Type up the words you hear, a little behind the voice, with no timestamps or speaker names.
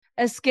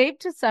Escape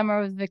to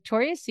summer with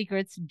Victoria's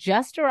Secret's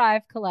just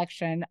arrived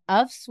collection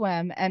of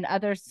swim and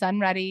other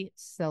sun-ready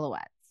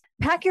silhouettes.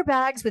 Pack your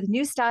bags with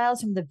new styles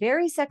from the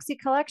Very Sexy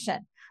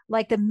collection,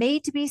 like the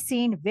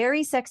made-to-be-seen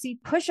Very Sexy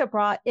push-up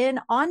bra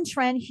in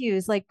on-trend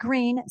hues like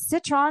green,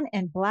 citron,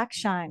 and black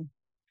shine.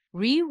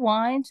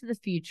 Rewind to the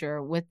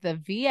future with the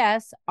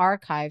VS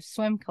Archive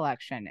swim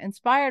collection,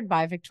 inspired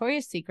by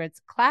Victoria's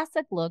Secret's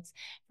classic looks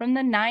from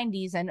the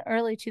 90s and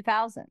early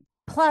 2000s.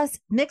 Plus,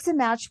 mix and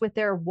match with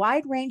their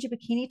wide range of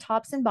bikini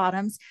tops and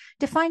bottoms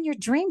to find your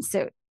dream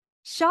suit.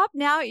 Shop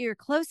now at your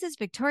closest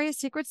Victoria's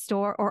Secret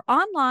store or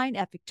online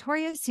at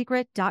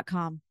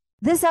victoriassecret.com.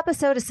 This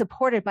episode is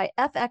supported by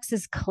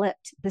FX's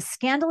Clipped, the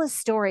scandalous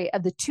story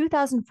of the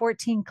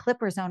 2014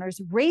 Clippers owner's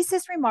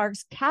racist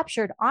remarks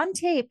captured on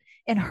tape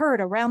and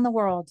heard around the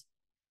world.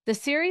 The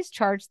series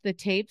charts the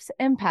tape's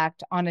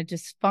impact on a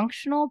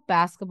dysfunctional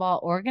basketball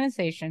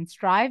organization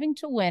striving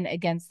to win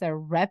against their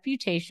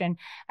reputation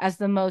as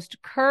the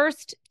most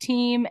cursed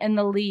team in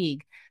the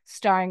league,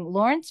 starring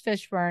Lawrence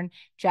Fishburne,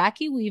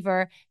 Jackie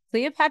Weaver,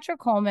 Cleopatra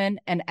Coleman,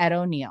 and Ed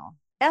O'Neill.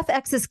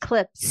 FX's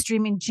Clipped,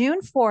 streaming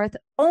June 4th,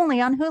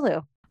 only on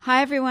Hulu.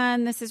 Hi,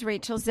 everyone. This is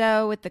Rachel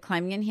Zoe with the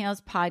Climbing in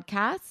Heels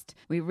podcast.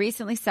 We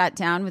recently sat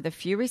down with a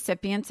few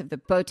recipients of the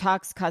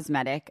Botox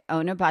Cosmetic,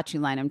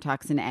 Onabotulinum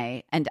Toxin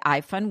A, and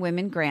iFund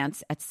Women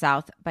grants at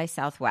South by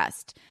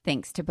Southwest,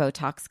 thanks to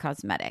Botox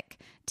Cosmetic.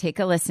 Take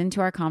a listen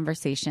to our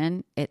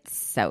conversation. It's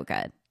so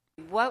good.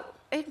 What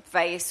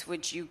advice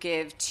would you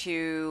give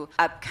to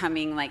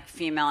upcoming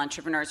female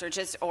entrepreneurs or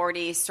just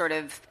already sort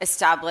of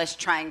established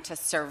trying to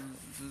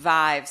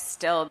survive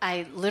still?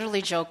 I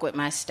literally joke with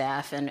my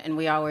staff and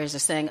we always are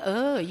saying,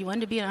 oh, you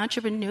want to be an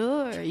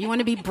entrepreneur? You want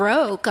to be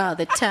broke all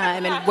the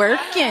time and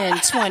working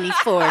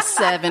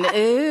 24/7.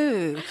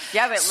 Ooh.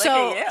 Yeah, but look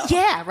at you.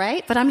 Yeah,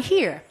 right? But I'm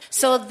here.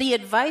 So the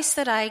advice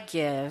that I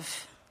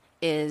give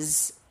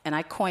is, and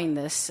I coined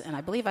this, and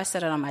I believe I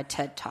said it on my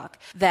TED Talk,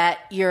 that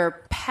your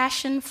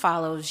passion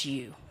follows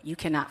you. You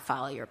cannot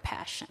follow your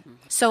passion.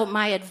 Mm-hmm. So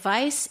my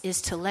advice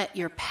is to let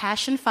your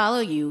passion follow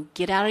you,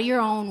 get out of your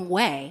own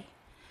way,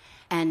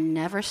 and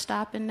never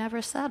stop and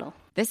never settle.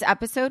 This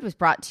episode was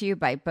brought to you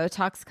by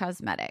Botox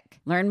Cosmetic.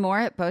 Learn more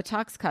at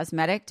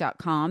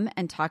BotoxCosmetic.com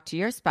and talk to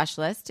your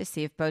specialist to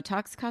see if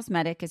Botox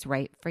Cosmetic is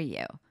right for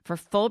you. For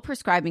full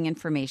prescribing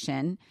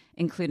information,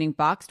 including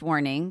boxed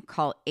warning,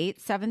 call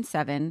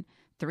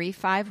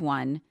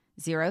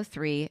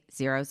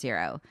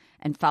 877-351-0300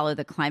 and follow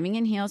the Climbing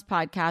in Heels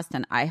podcast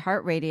on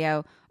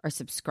iHeartRadio or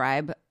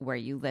subscribe where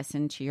you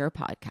listen to your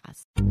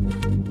podcast.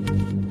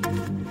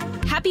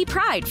 Happy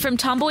Pride from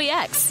Tomboy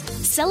X,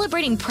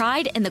 celebrating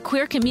pride and the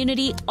queer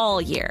community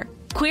all year.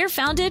 Queer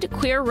founded,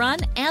 queer run,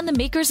 and the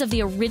makers of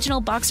the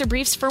original boxer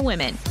briefs for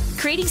women,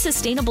 creating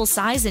sustainable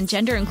size and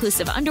gender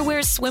inclusive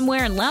underwear,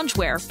 swimwear, and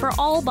loungewear for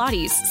all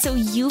bodies so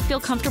you feel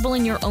comfortable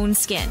in your own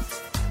skin.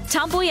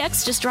 Tomboy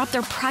X just dropped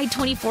their Pride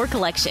 24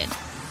 collection.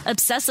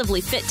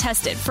 Obsessively fit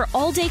tested for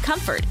all-day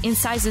comfort in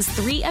sizes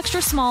 3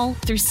 extra small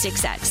through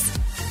 6X.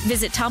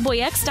 Visit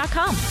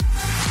tomboyx.com.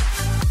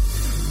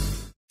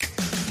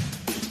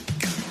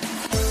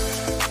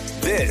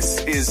 This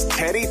is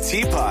Teddy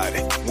Teapot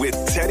with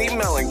Teddy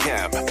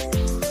Mellencamp.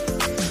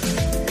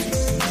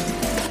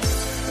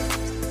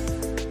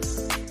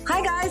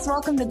 Hi guys,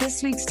 welcome to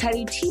this week's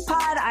Teddy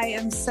Teapot. I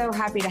am so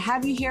happy to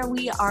have you here.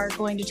 We are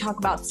going to talk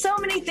about so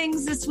many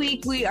things this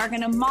week. We are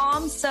going to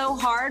mom so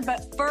hard,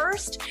 but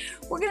first,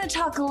 we're going to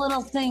talk a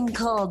little thing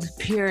called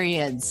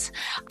periods.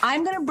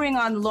 I'm going to bring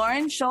on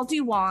Lauren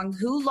Schulte Wong,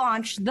 who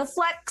launched the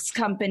Flex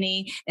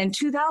Company in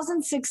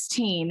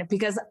 2016,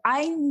 because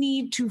I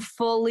need to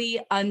fully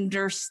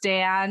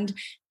understand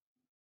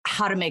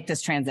how to make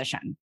this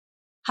transition.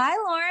 Hi,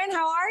 Lauren.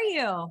 How are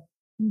you?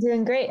 I'm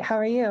doing great. How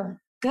are you?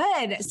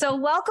 Good. So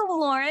welcome,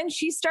 Lauren.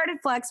 She started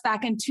Flex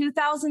back in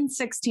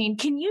 2016.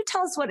 Can you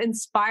tell us what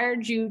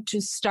inspired you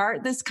to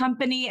start this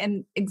company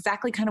and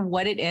exactly kind of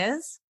what it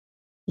is?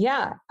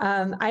 Yeah.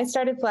 I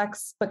started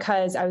Flex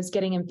because I was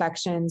getting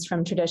infections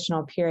from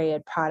traditional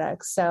period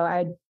products. So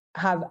I'd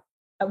have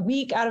a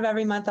week out of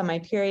every month on my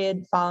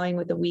period, following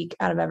with a week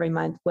out of every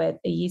month with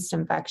a yeast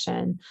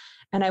infection.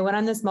 And I went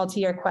on this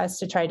multi-year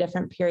quest to try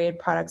different period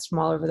products from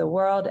all over the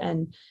world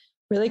and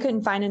really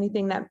couldn't find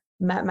anything that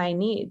met my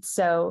needs.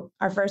 So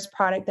our first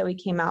product that we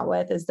came out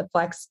with is the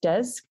Flex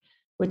Disc,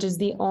 which is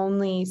the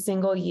only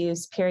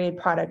single-use period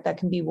product that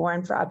can be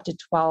worn for up to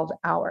 12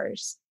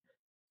 hours.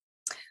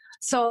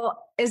 So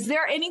is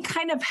there any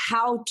kind of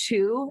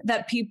how-to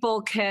that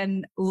people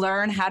can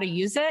learn how to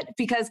use it?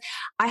 Because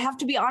I have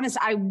to be honest,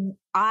 I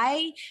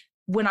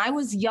when I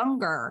was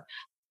younger,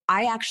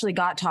 I actually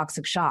got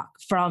toxic shock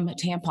from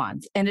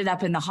tampons, ended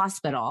up in the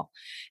hospital.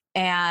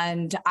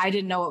 And I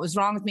didn't know what was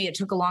wrong with me. It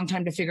took a long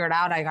time to figure it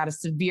out. I got a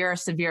severe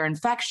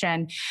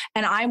infection.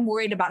 And I'm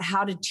worried about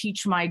how to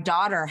teach my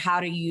daughter how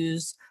to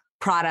use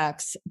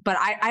products. But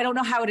I don't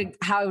know how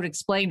I would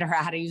explain to her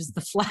how to use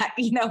the Flex.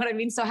 You know what I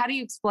mean? So how do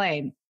you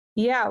explain?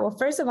 Yeah. Well,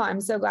 first of all,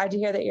 I'm so glad to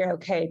hear that you're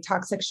okay.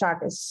 Toxic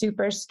shock is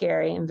super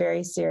scary and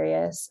very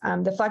serious.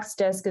 The Flex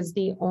Disc is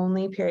the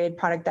only period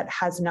product that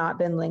has not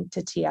been linked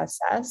to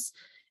TSS.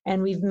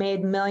 And we've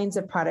made millions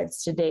of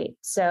products to date.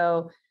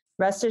 So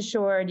rest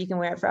assured, you can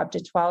wear it for up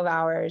to 12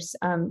 hours.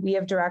 We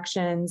have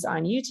directions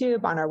on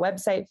YouTube, on our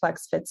website,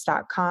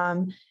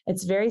 flexfits.com.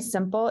 It's very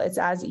simple. It's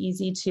as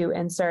easy to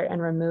insert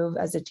and remove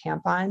as a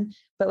tampon.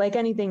 But like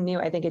anything new,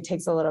 I think it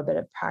takes a little bit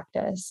of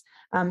practice.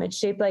 It's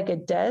shaped like a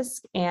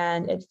disc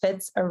and it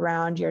fits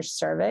around your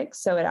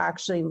cervix. So it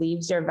actually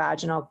leaves your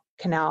vaginal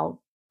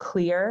canal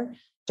clear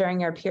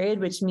during your period,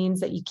 which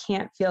means that you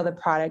can't feel the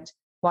product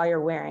while you're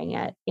wearing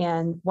it.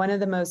 And one of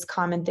the most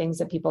common things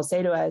that people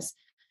say to us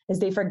is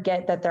they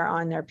forget that they're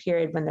on their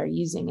period when they're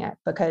using it,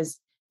 because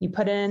you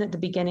put it in at the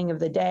beginning of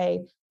the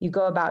day, you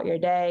go about your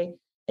day,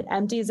 it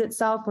empties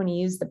itself when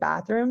you use the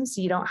bathroom.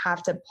 So you don't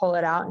have to pull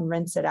it out and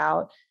rinse it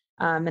out.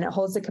 And it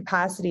holds the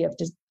capacity of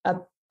just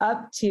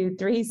up to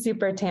 3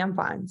 super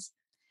tampons.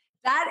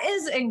 That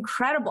is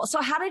incredible.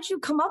 So how did you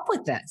come up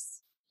with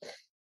this?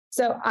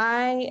 So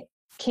I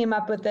came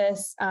up with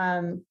this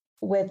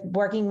with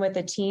working with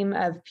a team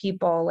of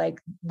people. Like,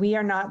 we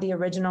are not the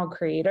original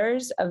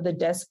creators of the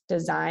disc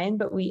design,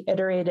 but we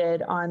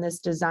iterated on this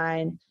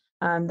design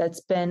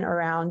that's been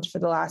around for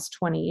the last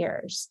 20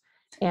 years.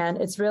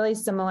 And it's really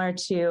similar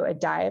to a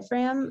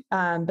diaphragm,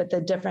 but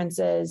the difference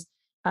is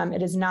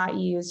it is not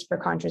used for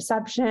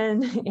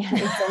contraception and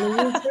it's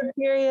only used for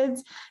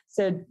periods.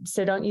 So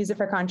don't use it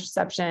for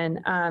contraception.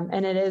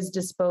 And it is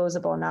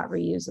disposable, not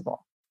reusable.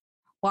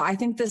 Well, I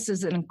think this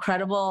is an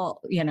incredible,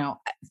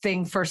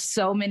 thing for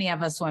so many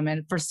of us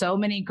women, for so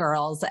many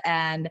girls.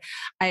 And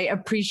I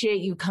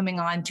appreciate you coming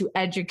on to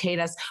educate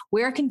us.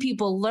 Where can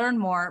people learn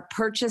more,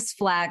 purchase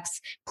Flex?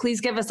 Please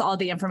give us all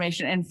the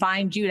information and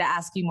find you to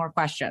ask you more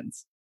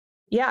questions.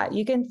 Yeah,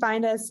 you can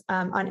find us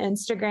on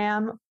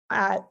Instagram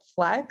at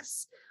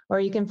Flex, or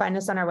you can find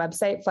us on our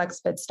website,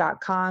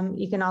 flexfits.com.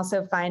 You can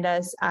also find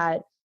us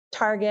at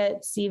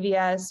Target,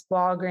 CVS,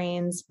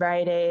 Walgreens,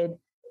 Rite Aid,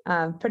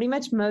 pretty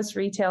much most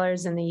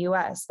retailers in the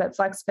US, but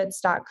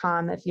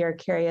flexfits.com if you're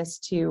curious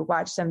to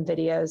watch some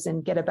videos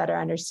and get a better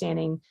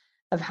understanding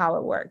of how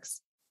it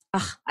works.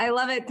 I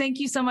love it. Thank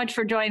you so much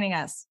for joining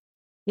us.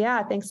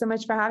 Yeah, thanks so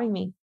much for having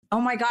me. Oh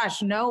my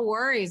gosh, no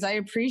worries. I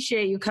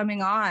appreciate you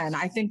coming on.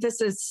 I think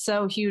this is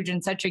so huge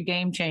and such a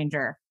game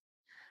changer.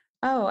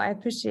 Oh, I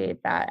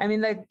appreciate that. I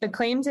mean, the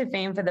claim to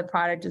fame for the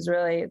product is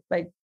really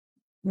like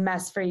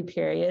mess-free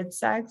period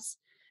sex.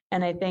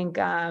 And I think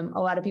a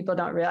lot of people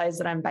don't realize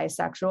that I'm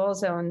bisexual.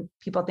 So when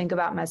people think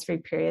about mess-free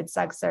period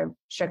sex, they're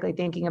strictly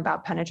thinking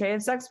about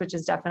penetrative sex, which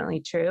is definitely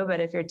true.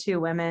 But if you're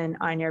 2 women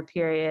on your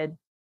period,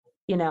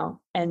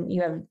 and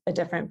you have a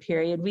different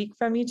period week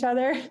from each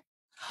other.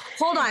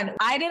 Hold on.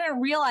 I didn't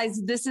realize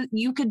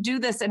you could do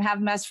this and have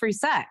mess-free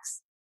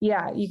sex.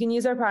 Yeah, you can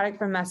use our product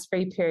for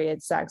mess-free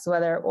period sex,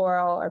 whether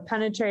oral or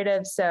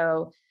penetrative.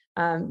 So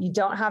you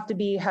don't have to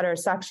be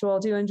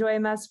heterosexual to enjoy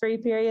mess-free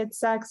period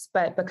sex,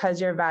 but because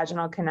your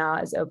vaginal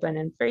canal is open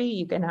and free,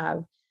 you can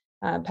have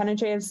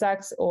penetrative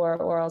sex or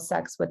oral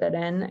sex with it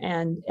in,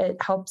 and it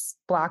helps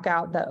block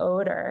out the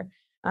odor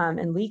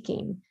and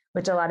leaking,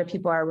 which a lot of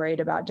people are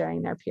worried about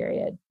during their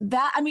period.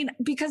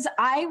 Because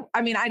I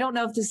don't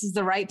know if this is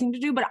the right thing to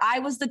do, but I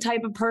was the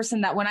type of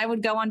person that when I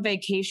would go on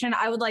vacation,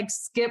 I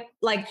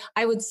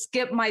would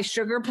skip my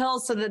sugar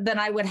pills so that then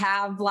I would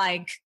have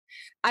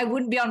I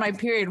wouldn't be on my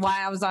period while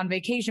I was on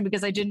vacation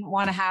because I didn't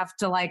want to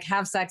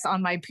have sex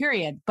on my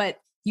period. But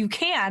you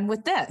can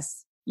with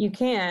this. You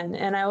can.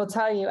 And I will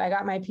tell you, I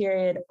got my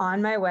period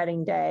on my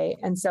wedding day.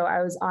 And so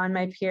I was on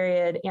my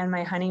period and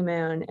my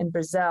honeymoon in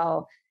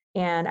Brazil.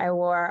 And I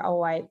wore a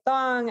white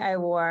thong. I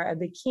wore a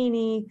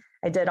bikini.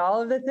 I did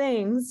all of the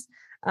things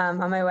on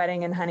my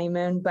wedding and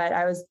honeymoon, but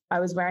I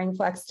was wearing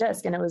Flex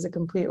Disc and it was a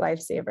complete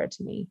lifesaver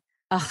to me.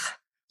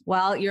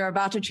 Well, you're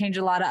about to change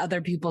a lot of other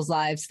people's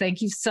lives.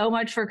 Thank you so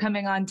much for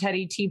coming on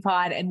Teddy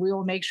Teapot, and we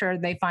will make sure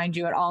they find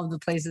you at all of the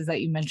places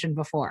that you mentioned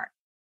before.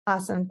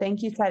 Awesome.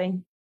 Thank you, Teddy.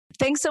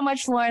 Thanks so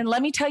much, Lauren.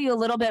 Let me tell you a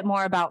little bit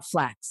more about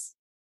Flex.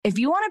 If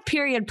you want a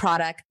period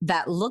product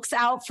that looks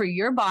out for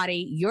your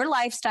body, your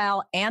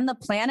lifestyle, and the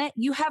planet,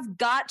 you have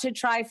got to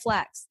try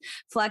Flex.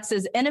 Flex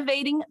is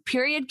innovating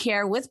period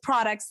care with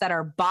products that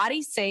are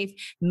body safe,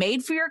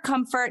 made for your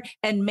comfort,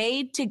 and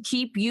made to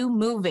keep you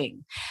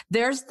moving.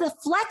 There's the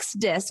Flex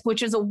Disc,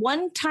 which is a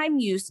one-time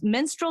use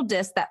menstrual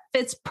disc that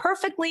fits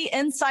perfectly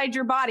inside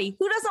your body.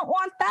 Who doesn't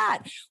want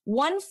that?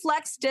 One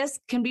Flex Disc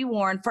can be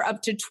worn for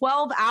up to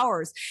 12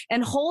 hours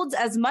and holds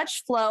as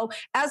much flow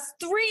as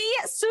 3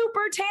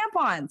 super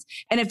tampons.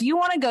 And if you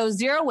want to go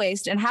zero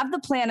waste and have the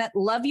planet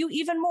love you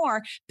even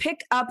more,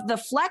 pick up the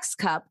Flex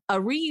Cup, a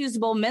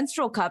reusable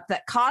menstrual cup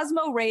that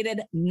Cosmo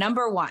rated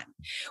 #1.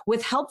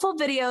 With helpful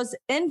videos,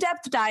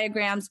 in-depth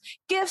diagrams,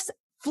 gifts,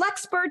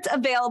 FlexPerts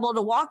available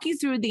to walk you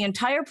through the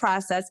entire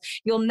process.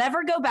 You'll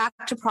never go back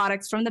to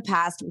products from the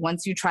past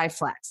once you try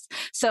Flex.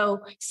 So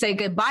say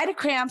goodbye to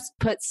cramps,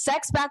 put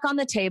sex back on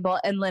the table,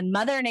 and lend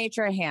Mother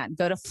Nature a hand.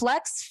 Go to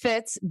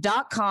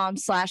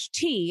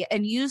flexfits.com/T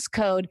and use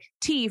code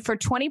T for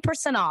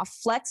 20% off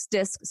Flex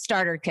Disc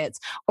Starter Kits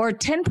or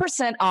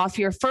 10% off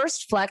your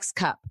first Flex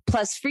Cup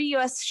plus free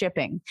U.S.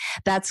 shipping.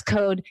 That's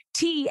code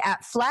T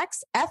at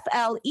Flex,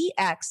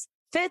 F-L-E-X,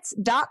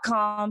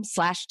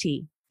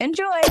 fits.com/T.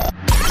 Enjoy.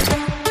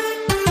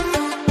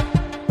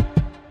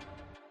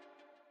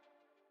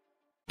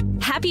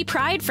 Happy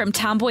Pride from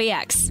Tomboy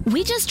X.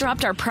 We just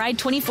dropped our Pride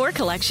 24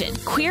 collection.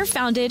 Queer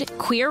founded,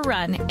 queer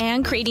run,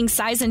 and creating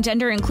size and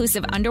gender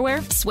inclusive underwear,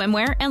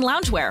 swimwear, and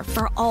loungewear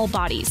for all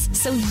bodies,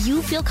 so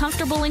you feel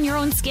comfortable in your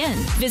own skin.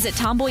 Visit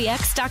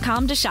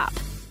tomboyx.com to shop.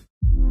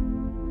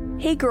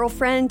 Hey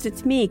girlfriends,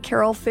 it's me,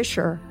 Carol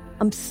Fisher.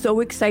 I'm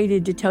so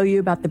excited to tell you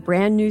about the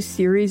brand new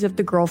series of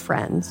The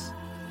Girlfriends.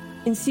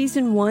 In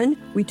season 1,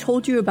 we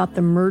told you about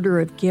the murder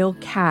of Gail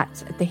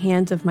Katz at the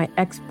hands of my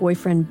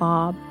ex-boyfriend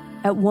Bob.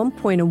 At one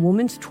point, a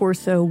woman's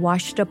torso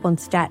washed up on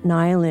Staten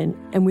Island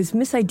and was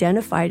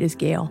misidentified as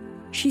Gail.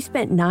 She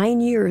spent 9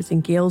 years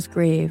in Gail's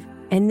grave,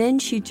 and then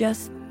she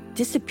just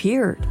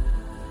disappeared.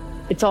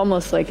 It's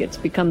almost like it's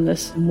become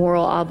this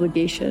moral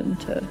obligation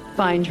to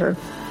find her.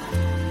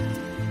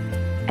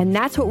 And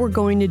that's what we're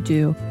going to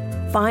do.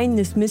 Find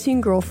this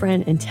missing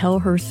girlfriend and tell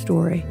her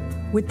story.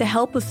 With the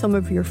help of some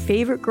of your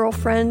favorite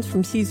girlfriends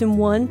from season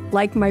 1,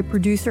 like my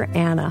producer,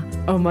 Anna.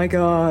 Oh my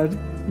God.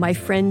 My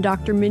friend,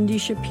 Dr. Mindy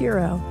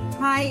Shapiro.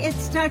 Hi,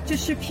 it's Dr.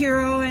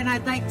 Shapiro, and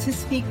I'd like to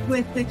speak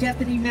with the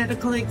Deputy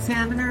Medical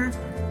Examiner.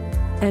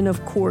 And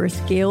of course,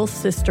 Gail's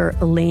sister,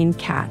 Elaine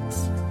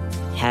Katz.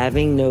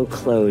 Having no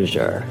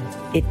closure,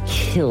 it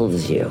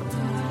kills you.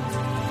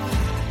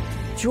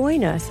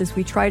 Join us as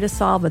we try to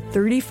solve a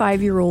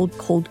 35-year-old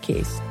cold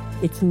case.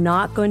 It's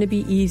not going to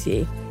be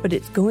easy, but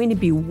it's going to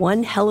be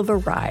one hell of a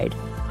ride.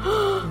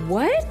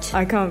 What?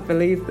 I can't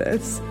believe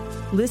this.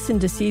 Listen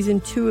to season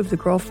 2 of The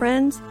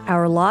Girlfriends,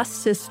 Our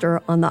Lost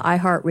Sister on the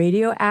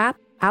iHeartRadio app,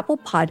 Apple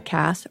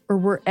Podcasts, or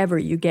wherever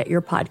you get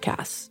your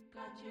podcasts.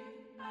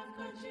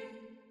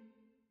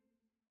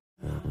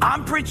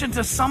 I'm preaching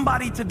to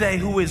somebody today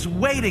who is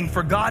waiting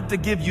for God to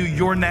give you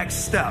your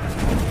next step.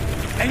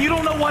 And you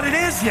don't know what it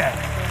is yet.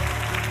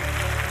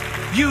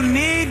 You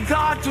need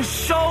God to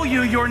show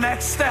you your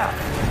next step.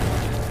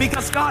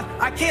 Because God,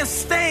 I can't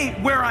stay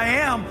where I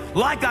am,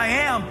 like I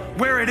am,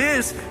 where it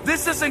is.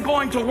 This isn't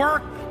going to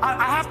work.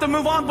 I have to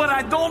move on, but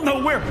I don't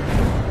know where.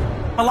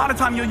 A lot of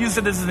time you'll use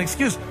it as an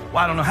excuse.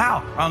 Well, I don't know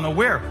how. I don't know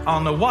where. I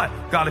don't know what.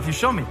 God, if you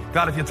show me.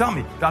 God, if you tell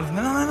me. God, if...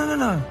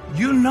 No.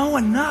 You know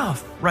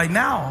enough right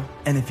now.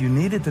 And if you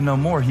needed to know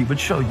more, he would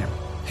show you.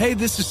 Hey,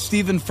 this is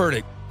Stephen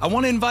Furtick. I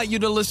want to invite you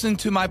to listen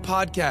to my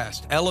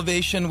podcast,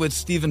 Elevation with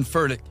Stephen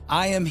Furtick.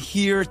 I am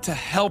here to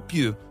help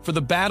you for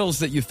the battles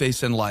that you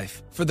face in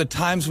life, for the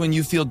times when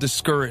you feel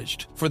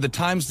discouraged, for the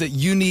times that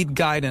you need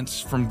guidance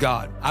from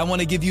God. I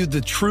want to give you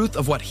the truth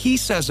of what he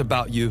says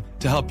about you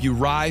to help you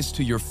rise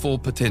to your full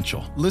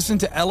potential. Listen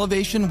to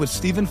Elevation with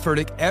Stephen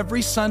Furtick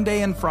every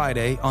Sunday and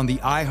Friday on the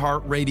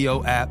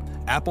iHeartRadio app,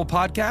 Apple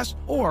Podcasts,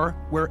 or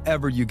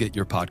wherever you get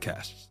your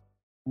podcasts.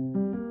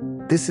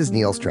 This is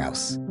Neil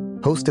Strauss,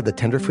 host of the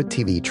Tenderfoot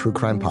TV True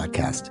Crime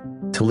Podcast,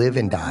 To Live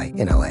and Die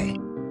in LA.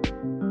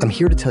 I'm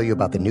here to tell you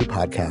about the new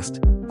podcast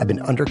I've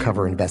been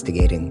undercover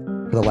investigating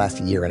for the last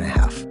year and a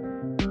half.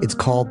 It's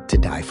called To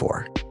Die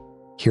For.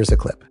 Here's a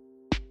clip.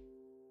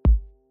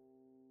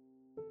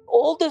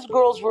 All these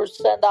girls were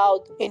sent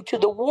out into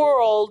the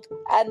world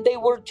and they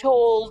were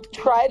told,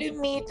 try to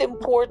meet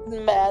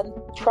important men,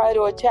 try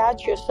to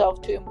attach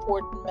yourself to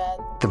important men.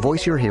 The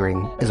voice you're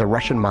hearing is a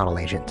Russian model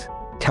agent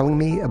telling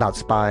me about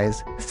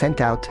spies sent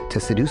out to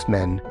seduce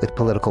men with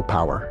political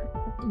power.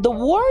 The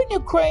war in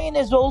Ukraine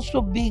is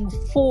also being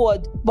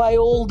fought by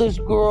all these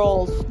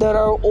girls that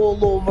are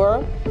all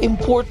over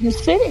important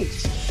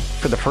cities.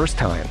 For the first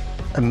time,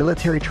 a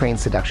military-trained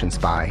seduction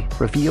spy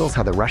reveals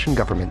how the Russian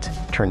government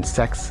turned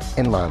sex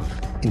and love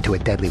into a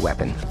deadly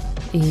weapon.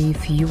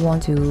 If you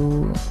want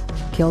to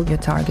kill your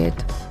target,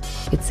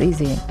 it's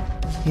easy.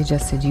 You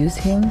just seduce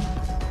him,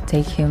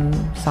 take him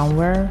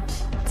somewhere,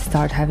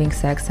 start having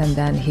sex, and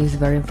then he's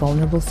very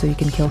vulnerable, so you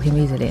can kill him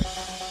easily.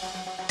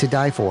 To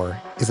Die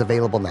For is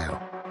available now.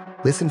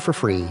 Listen for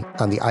free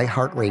on the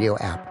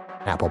iHeartRadio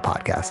app, Apple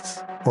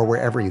Podcasts, or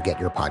wherever you get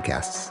your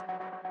podcasts.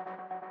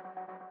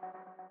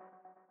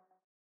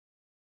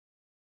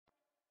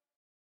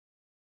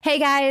 Hey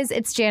guys,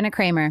 it's Jana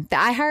Kramer. The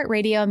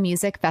iHeartRadio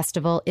Music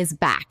Festival is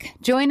back.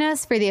 Join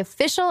us for the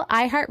official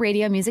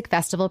iHeartRadio Music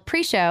Festival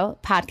pre-show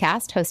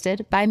podcast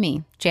hosted by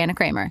me, Jana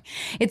Kramer.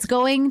 It's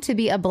going to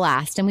be a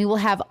blast, and we will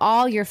have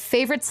all your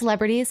favorite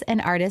celebrities and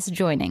artists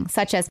joining,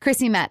 such as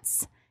Chrissy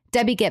Metz,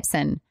 Debbie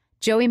Gibson,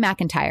 Joey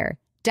McIntyre,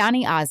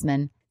 Donny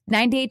Osmond,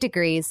 98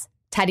 Degrees,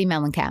 Teddy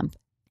Mellencamp,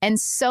 and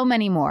so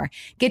many more.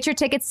 Get your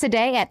tickets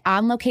today at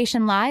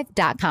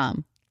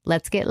onlocationlive.com.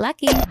 Let's get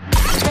lucky.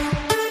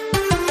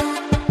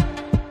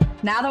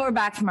 Now that we're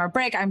back from our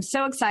break, I'm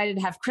so excited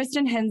to have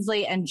Kristen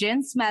Hensley and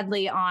Jen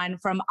Smedley on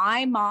from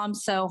I Mom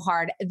So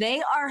Hard.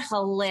 They are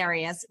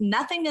hilarious.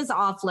 Nothing is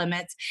off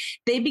limits.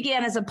 They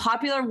began as a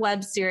popular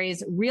web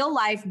series, real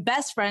life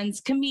best friends,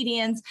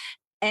 comedians,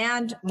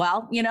 and,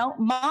 well, you know,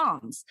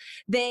 moms.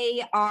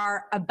 They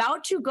are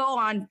about to go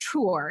on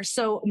tour,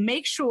 so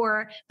make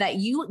sure that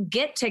you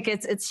get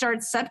tickets. It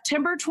starts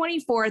September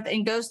 24th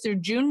and goes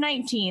through June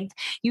 19th.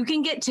 You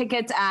can get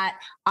tickets at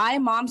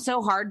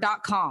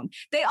imomsohard.com.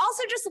 They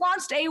also just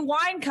launched a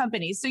wine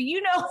company, so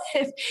you know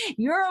if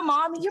you're a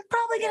mom, you're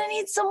probably going to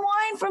need some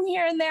wine from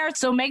here and there.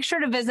 So make sure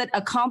to visit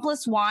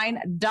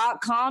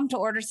accomplishwine.com to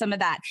order some of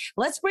that.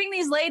 Let's bring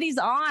these ladies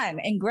on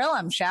and grill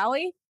them, shall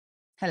we?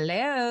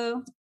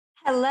 Hello.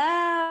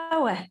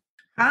 Hello.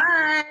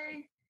 Hi.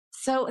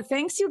 So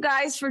thanks you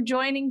guys for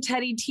joining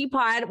Teddy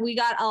Teapot. We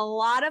got a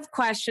lot of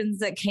questions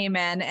that came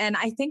in. And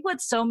I think what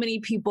so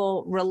many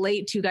people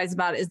relate to you guys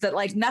about is that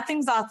like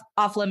nothing's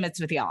off limits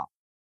with y'all.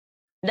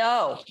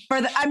 No.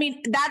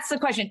 That's the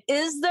question.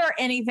 Is there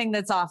anything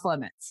that's off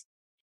limits?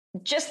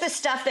 Just the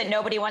stuff that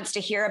nobody wants to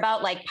hear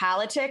about, like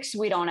politics.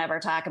 We don't ever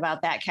talk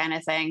about that kind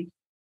of thing.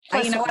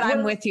 Plus, you know what?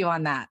 I'm with you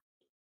on that.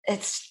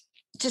 It's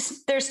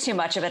just, there's too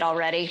much of it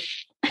already.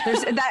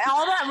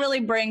 All that really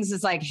brings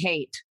is like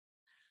hate.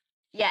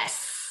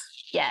 Yes.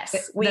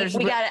 We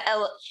got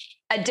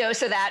a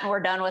dose of that and we're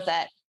done with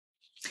it.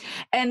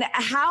 And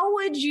how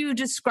would you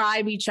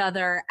describe each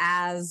other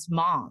as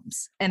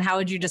moms? And how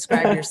would you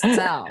describe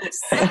yourselves?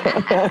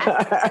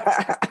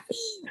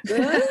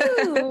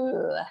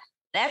 Ooh,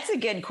 that's a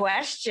good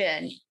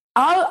question.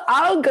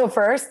 I'll go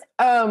first.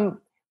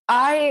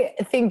 I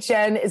think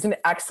Jen is an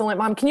excellent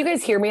mom. Can you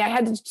guys hear me? I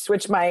had to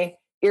switch my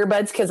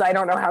earbuds because I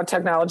don't know how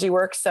technology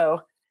works.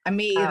 So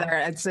me either.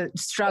 It's a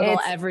struggle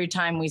every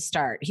time we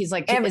start. He's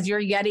like, is your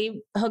Yeti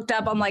hooked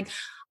up? I'm like,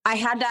 I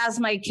had to ask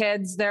my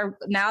kids.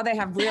 Now they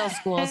have real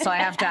school, so I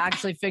have to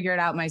actually figure it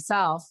out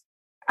myself.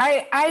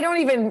 I don't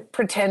even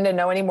pretend to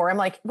know anymore. I'm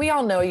like, we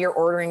all know you're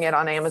ordering it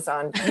on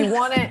Amazon. You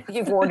want it,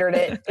 you've ordered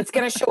it. It's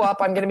going to show up.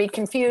 I'm going to be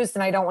confused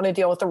and I don't want to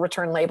deal with the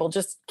return label.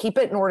 Just keep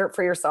it and order it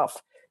for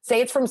yourself.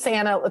 Say it's from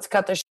Santa. Let's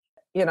cut the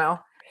you know.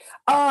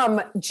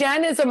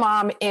 Jen as a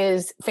mom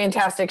is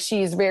fantastic.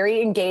 She's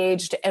very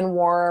engaged and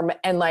warm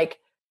and like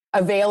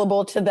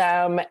available to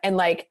them and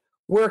like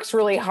works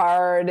really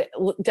hard,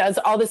 does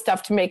all this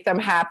stuff to make them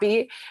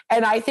happy.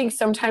 And I think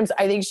sometimes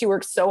she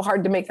works so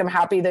hard to make them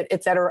happy that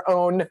it's at her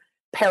own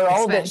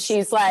peril that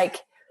she's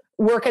like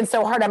working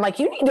so hard. I'm like,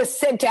 you need to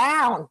sit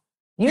down.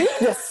 You need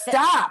to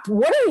stop.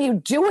 What are you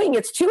doing?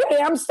 It's 2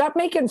 a.m. Stop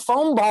making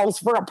foam balls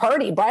for a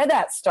party. Buy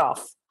that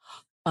stuff.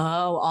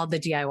 Oh, all the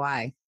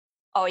DIY.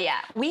 Oh, yeah.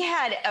 We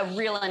had a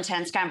real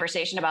intense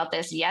conversation about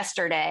this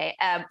yesterday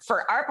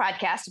for our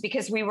podcast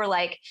because we were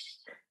like,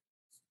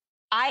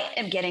 I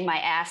am getting my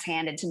ass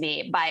handed to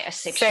me by a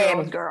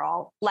 6-year-old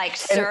girl, like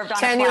served on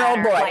a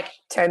 10-year-old boy, like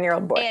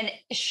 10-year-old boy. And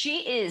she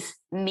is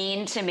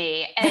mean to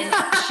me. And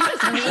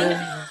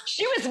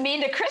she was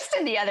mean to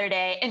Kristen the other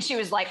day. And she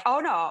was like, oh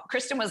no,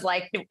 Kristen was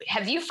like,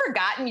 have you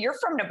forgotten you're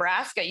from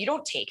Nebraska? You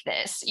don't take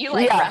this. You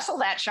wrestle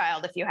that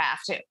child if you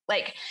have to,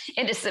 like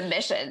into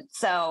submission.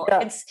 So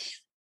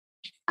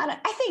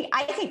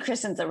I think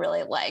Kristen's a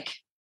really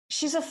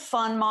she's a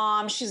fun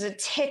mom. She's a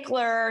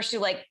tickler. She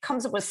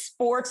comes up with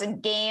sports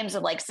and games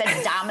and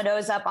sets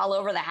dominoes up all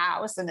over the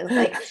house and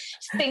is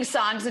sings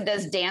songs and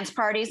does dance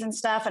parties and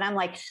stuff. And I'm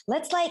like,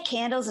 let's light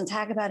candles and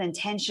talk about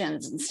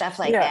intentions and stuff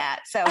like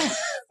that. So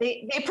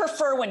they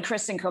prefer when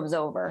Kristen comes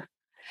over.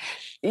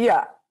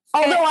 Yeah.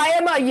 Although I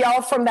am a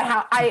yell from the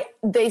house.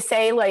 They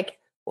say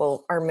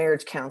our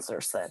marriage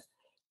counselor said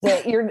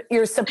that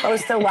you're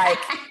supposed to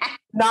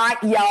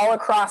not yell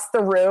across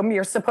the room.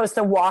 You're supposed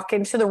to walk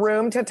into the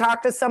room to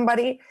talk to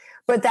somebody.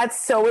 But that's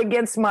so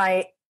against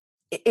my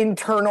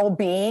internal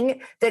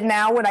being that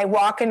now when I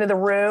walk into the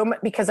room,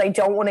 because I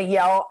don't want to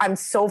yell, I'm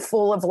so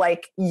full of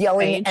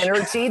yelling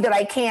energy that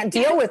I can't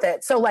deal with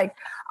it. So I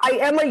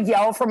am a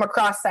yell from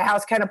across the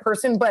house kind of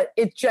person, but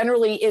it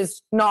generally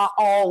is not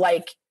all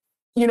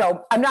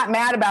I'm not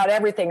mad about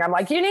everything. I'm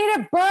like, you need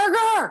a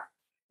burger.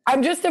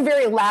 I'm just a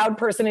very loud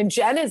person. And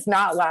Jen is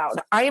not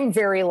loud. I am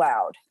very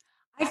loud.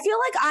 I feel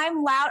like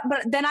I'm loud,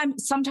 but then I'm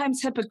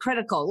sometimes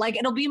hypocritical.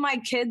 It'll be my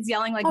kids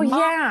yelling Mom,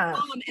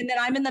 Mom, and then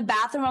I'm in the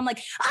bathroom. I'm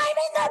like, I'm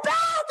in the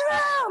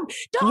bathroom.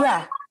 Don't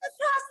run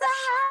across the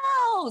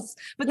house.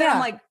 But then I'm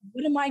like,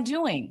 what am I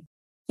doing?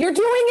 You're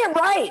doing it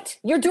right.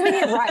 You're doing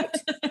it right.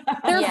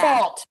 Their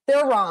fault.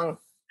 They're wrong.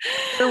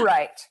 You're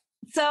right.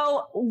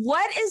 So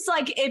what is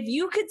if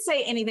you could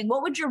say anything,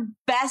 what would your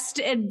best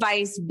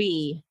advice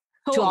be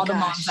to all the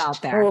moms out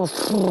there?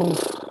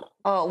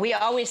 Oh, we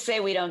always say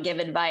we don't give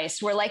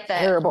advice. We're like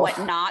the what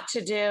not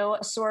to do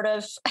sort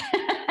of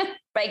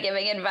by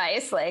giving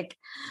advice.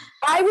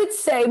 I would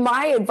say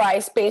my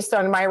advice based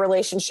on my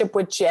relationship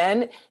with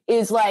Jen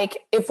is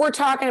if we're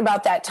talking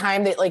about that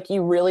time that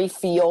you really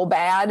feel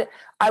bad,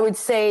 I would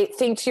say,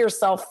 think to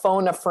yourself,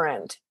 phone a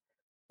friend.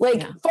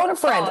 Phone a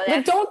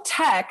friend. Don't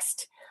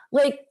text.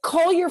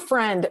 Call your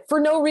friend for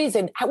no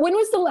reason. When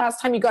was the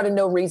last time you got a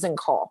no reason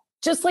call?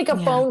 just like a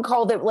phone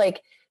call that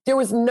like there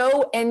was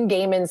no end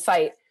game in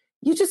sight.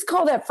 You just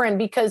call that friend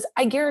because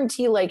I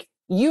guarantee like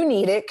you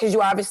need it because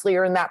you obviously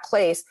are in that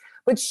place,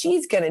 but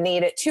she's going to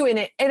need it too. And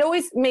it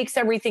always makes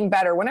everything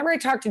better. Whenever I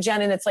talk to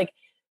Jen and it's like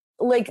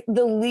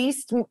the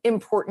least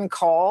important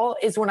call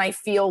is when I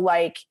feel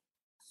like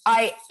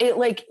it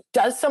like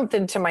does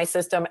something to my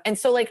system. And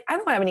so like, I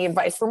don't have any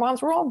advice for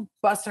moms. We're all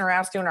busting our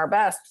ass, doing our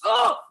best,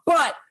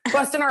 but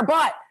busting our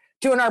butt,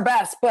 doing our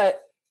best.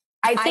 But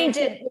I think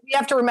we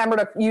have to remember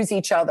to use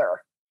each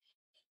other.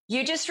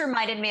 You just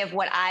reminded me of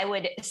what I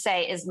would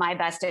say is my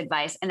best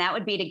advice. And that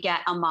would be to get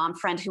a mom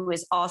friend who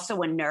is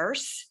also a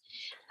nurse.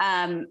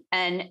 And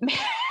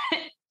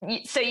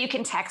so you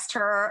can text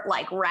her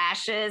like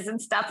rashes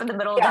and stuff in the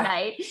middle of the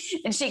night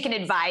and she can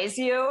advise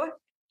you.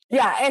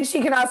 Yeah. And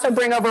she can also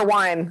bring over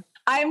wine.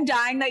 I'm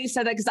dying that you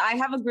said that because I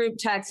have a group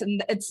text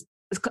and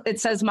it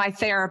says my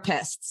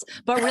therapists,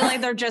 but really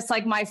they're just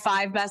like my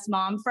 5 best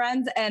mom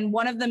friends. And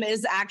one of them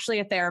is actually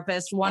a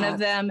therapist. One of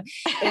them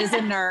is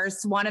a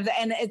nurse.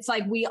 And it's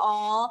like, we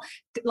all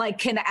like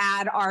can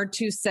add our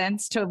 2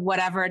 cents to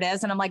whatever it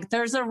is. And I'm like,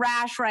 there's a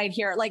rash right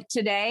here. Like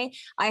today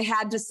I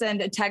had to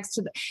send a text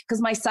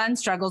because my son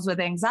struggles with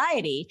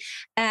anxiety.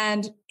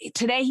 And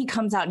today he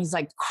comes out and he's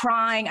like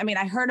crying. I mean,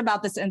 I heard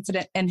about this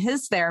incident in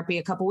his therapy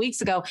a couple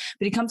weeks ago,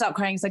 but he comes out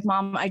crying. He's like,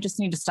 Mom, I just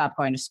need to stop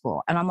going to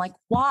school. And I'm like,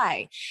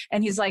 why?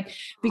 And he's like,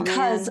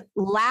 because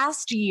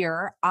last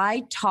year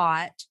I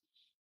taught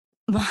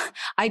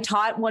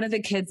one of the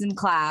kids in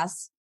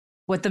class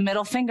what the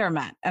middle finger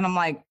meant. And I'm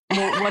like,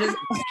 well,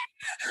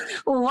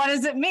 what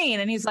does it mean?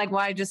 And he's like, well,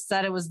 I just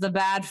said it was the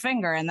bad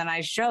finger. And then I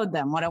showed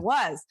them what it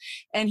was.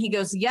 And he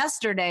goes,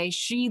 yesterday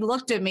she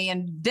looked at me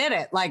and did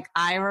it. Like,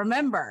 I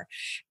remember.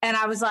 And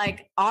I was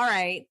like, all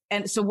right.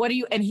 And so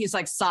and he's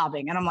like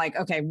sobbing. And I'm like,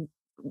 okay,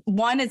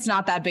 one, it's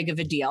not that big of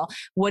a deal.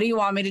 What do you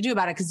want me to do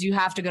about it? Because you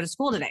have to go to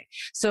school today.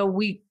 So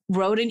we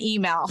wrote an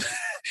email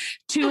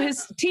to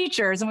his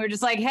teachers and we were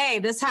just like, hey,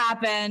 this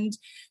happened.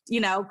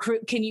 You know,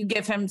 can you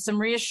give him some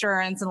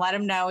reassurance and let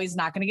him know he's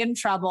not going to get in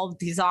trouble?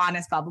 He's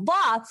honest, blah, blah,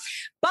 blah.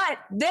 But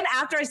then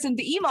after I sent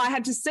the email, I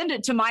had to send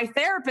it to my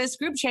therapist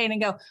group chain and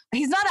go,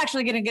 he's not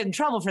actually going to get in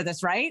trouble for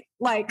this, right?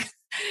 Like,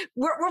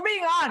 we're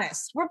being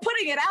honest. We're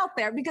putting it out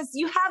there because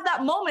you have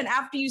that moment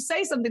after you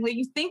say something that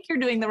you think you're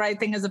doing the right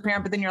thing as a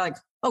parent, but then you're like,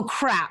 oh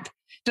crap.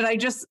 Did I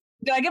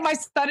get my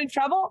son in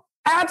trouble?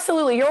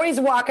 Absolutely. You're always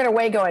walking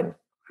away going,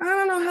 I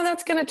don't know how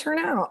that's going to turn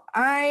out.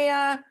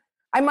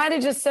 I might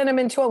have just sent him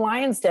into a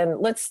lion's den.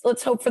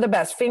 Let's hope for the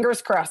best.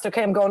 Fingers crossed.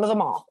 Okay. I'm going to the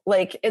mall. What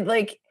are you going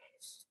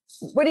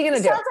to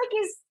do? Sounds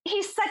like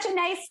he's such a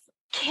nice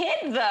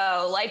kid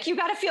though. Like you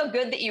got to feel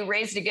good that you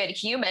raised a good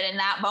human in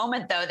that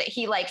moment though, that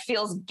he like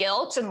feels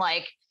guilt and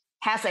like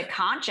has a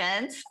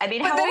conscience. I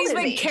mean, but then he's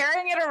been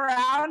carrying it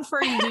around for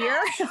a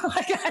year.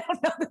 Like, I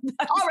don't know.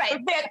 All right,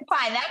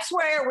 fine. That's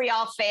where we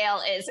all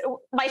fail is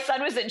my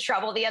son was in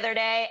trouble the other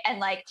day and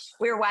like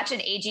we were watching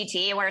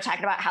AGT and we were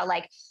talking about how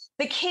like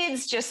the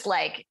kids just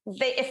like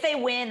if they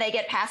win, they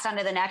get passed on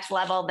to the next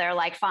level. They're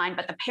like, fine.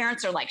 But the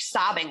parents are like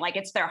sobbing, like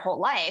it's their whole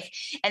life.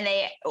 And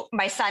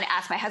my son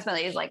asked my husband,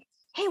 he's like,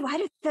 hey, why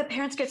do the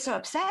parents get so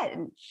upset?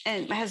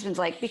 And my husband's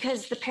like,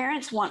 because the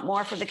parents want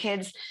more for the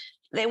kids.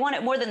 They want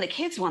it more than the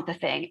kids want the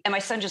thing. And my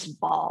son just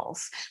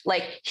bawls,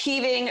 like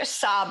heaving,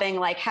 sobbing,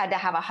 like had to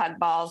have a hug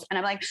balls. And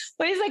I'm like,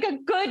 well, he's like a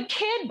good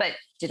kid, but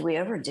did we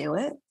ever do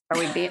it? Are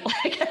we being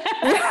like,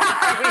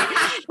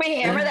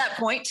 we hammer that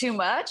point too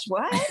much?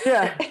 What?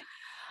 Yeah.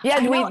 Yeah.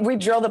 Do we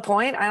drill the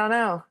point? I don't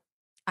know.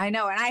 I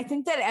know. And I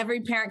think that every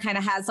parent kind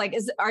of has like,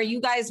 are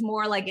you guys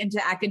more like into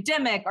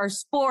academic or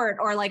sport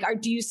or like,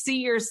 do you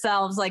see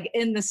yourselves like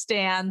in the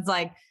stands,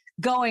 like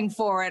going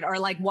for it or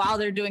like while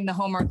they're doing the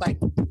homework, like,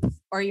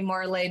 or are you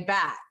more laid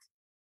back?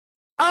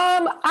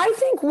 I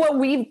think what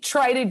we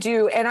try to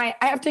do, and I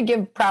have to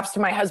give props to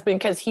my husband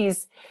because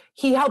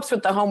he helps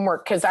with the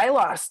homework because I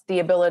lost the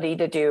ability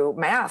to do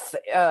math.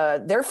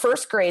 Their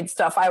first grade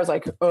stuff, I was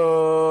like,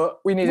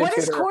 we need a tutor. What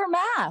is core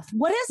math?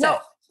 What is it?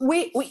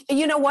 We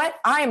you know what?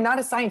 I am not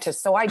a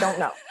scientist, so I don't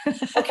know.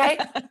 Okay.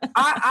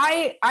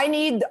 I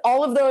need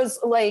all of those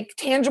like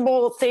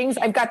tangible things.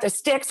 I've got the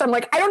sticks. I'm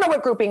like, I don't know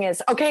what grouping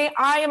is. Okay.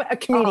 I am a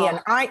comedian.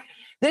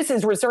 This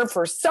is reserved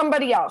for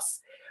somebody else.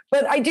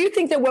 But I do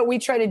think that what we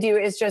try to do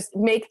is just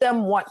make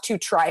them want to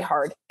try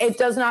hard. It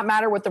does not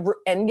matter what the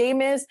end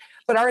game is,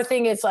 but our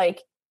thing is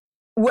like,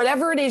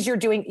 whatever it is you're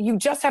doing, you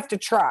just have to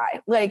try.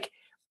 Like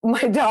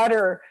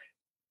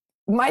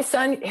my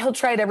son, he'll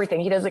try at everything.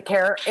 He doesn't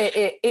care.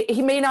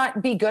 He may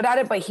not be good at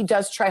it, but he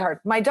does try hard.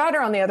 My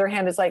daughter, on the other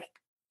hand, is like,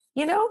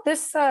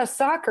 this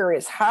soccer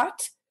is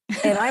hot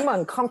and I'm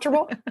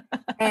uncomfortable.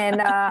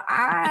 And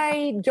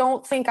I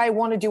don't think I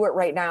want to do it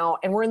right now.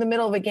 And we're in the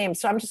middle of a game.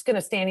 So I'm just going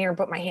to stand here and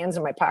put my hands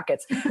in my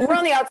pockets. We're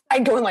on the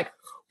outside going like,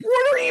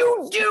 what are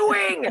you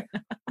doing?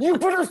 You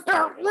better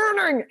start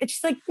running. It's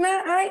just like,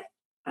 I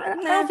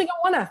don't think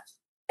I want to.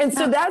 And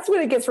so that's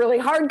when it gets really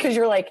hard because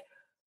you're like,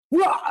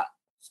 well,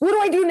 what do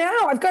I do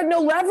now? I've got no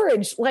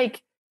leverage.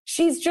 Like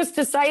she's just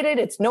decided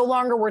it's no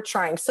longer worth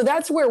trying. So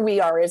that's where we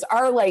are is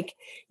our like,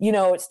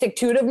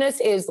 stick-to-itiveness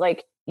is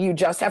like, You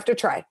just have to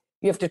try.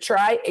 You have to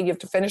try, and you have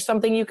to finish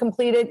something you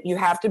completed. You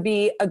have to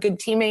be a good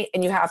teammate,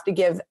 and you have to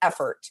give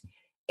effort.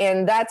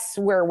 And that's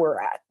where we're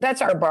at.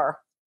 That's our bar.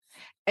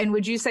 And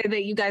would you say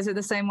that you guys are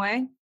the same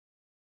way?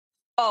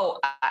 Oh,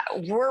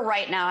 we're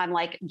right now. I'm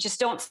like, just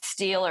don't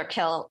steal or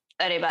kill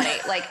anybody.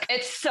 Like,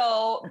 it's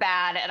so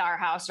bad at our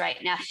house right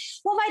now.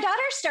 Well, my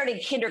daughter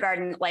started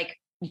kindergarten like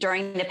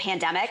during the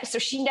pandemic. So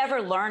she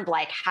never learned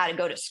like how to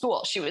go to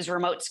school. She was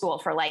remote school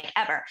for like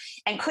ever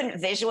and couldn't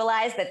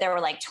visualize that there were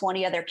like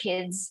 20 other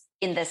kids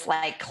in this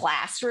like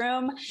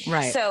classroom.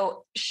 Right.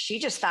 So she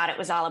just thought it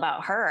was all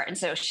about her. And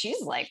so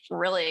she's like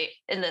really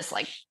in this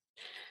like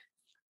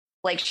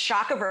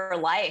shock of her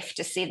life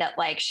to see that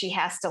like she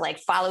has to like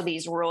follow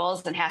these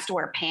rules and has to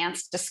wear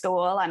pants to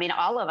school. I mean,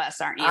 all of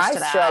us aren't used to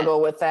that. I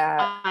struggle with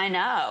that. I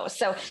know.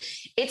 So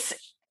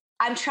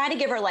I'm trying to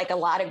give her like a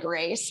lot of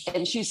grace,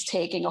 and she's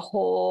taking a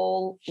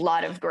whole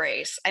lot of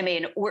grace. I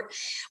mean, we're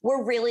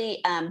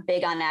really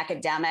big on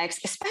academics,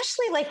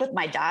 especially like with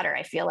my daughter.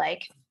 I feel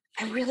like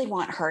I really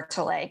want her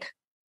to like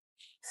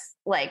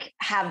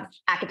have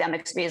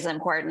academics be as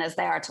important as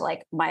they are to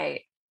like my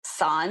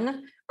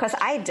son, because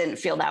I didn't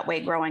feel that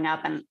way growing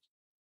up, and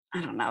I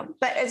don't know,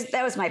 but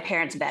that was my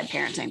parents' bad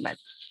parenting.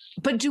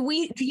 But do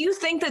you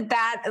think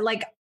that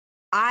like,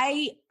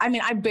 I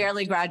mean, I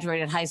barely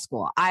graduated high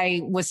school. I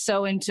was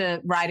so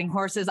into riding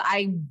horses.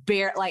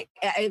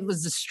 It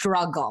was a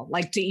struggle,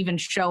 like to even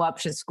show up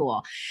to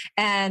school.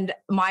 And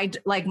my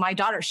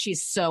daughter,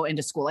 she's so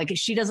into school. Like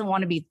she doesn't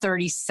want to be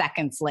 30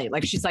 seconds late.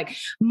 Like she's like,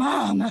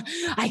 Mom,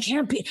 I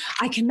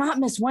cannot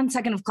miss 1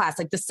 second of class.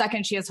 Like the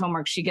second she has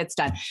homework, she gets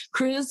done.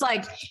 Cruz,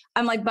 like,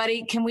 I'm like,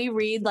 buddy, can we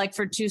read like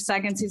for 2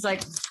 seconds? He's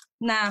like,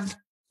 nah.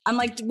 I'm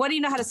like, what do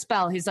you know how to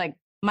spell? He's like,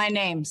 my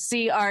name,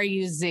 Cruz.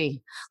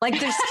 Like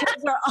there's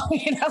kids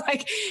are,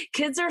 like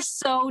kids are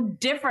so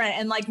different.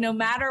 And like, no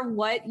matter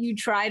what you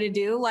try to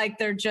do, like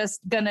they're just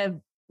gonna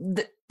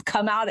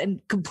come out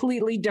in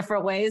completely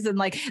different ways. And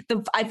like,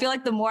 I feel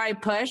like the more I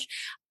push,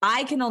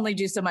 I can only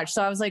do so much.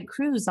 So I was like,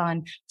 Cruz,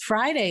 on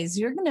Fridays,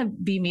 you're going to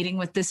be meeting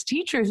with this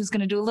teacher who's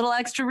going to do a little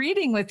extra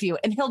reading with you.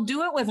 And he'll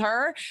do it with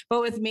her.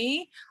 But with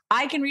me,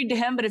 I can read to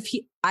him. But if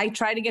I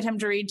try to get him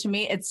to read to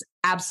me, it's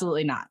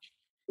absolutely not.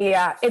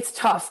 Yeah, it's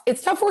tough.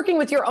 It's tough working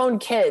with your own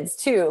kids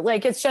too.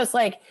 Like, it's just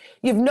like,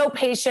 you have no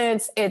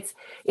patience. It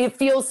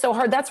feels so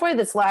hard. That's why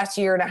this last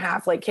year and a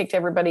half, like kicked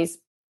everybody's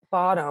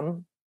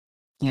bottom.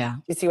 Yeah.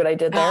 You see what I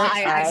did there?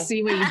 I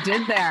see what you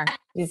did there.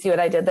 You see what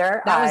I did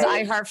there? That was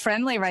iHeart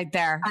Friendly right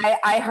there.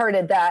 I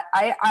hearded that.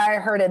 I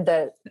hearded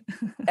the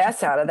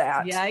S out of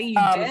that. Yeah, you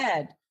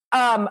did.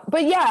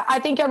 But yeah, I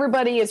think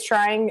everybody is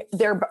trying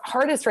their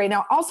hardest right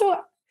now. Also,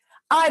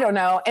 I don't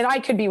know, and I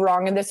could be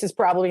wrong, and this is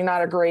probably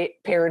not a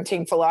great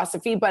parenting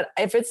philosophy, but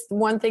if it's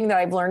one thing that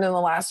I've learned in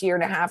the last year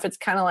and a half, it's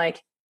kind of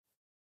like,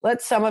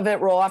 let some of it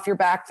roll off your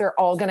back. They're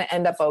all going to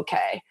end up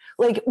okay.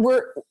 Like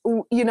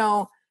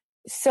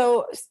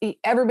so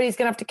everybody's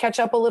going to have to catch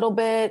up a little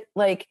bit.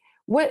 Like,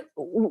 what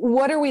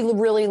are we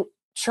really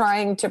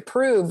trying to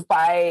prove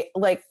by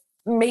like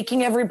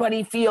making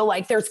everybody feel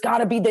like there's got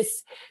to be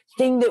this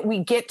thing that we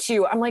get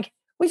to? I'm like,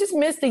 we just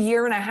missed a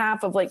year and a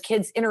half of like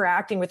kids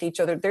interacting with each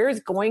other. There's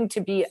going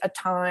to be a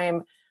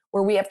time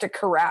where we have to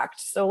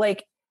correct. So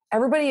like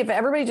if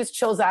everybody just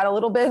chills out a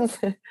little bit,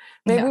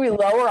 maybe we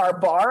lower our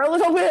bar a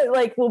little bit,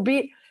 like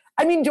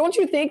don't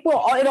you think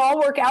it all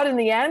work out in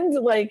the end?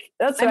 Like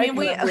that's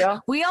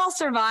we all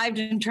survived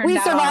and turned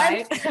out all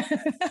right.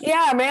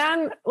 Yeah,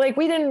 man. Like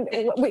we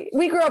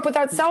grew up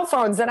without cell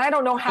phones, and I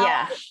don't know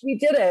how we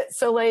did it.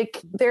 So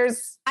like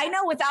I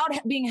know without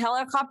being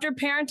helicopter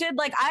parented,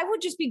 like I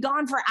would just be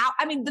gone for hours.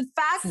 I mean, the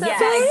fact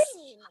that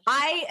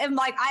I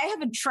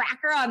have a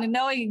tracker on and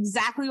knowing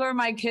exactly where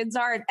my kids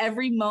are at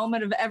every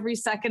moment of every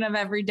second of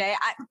every day.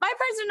 My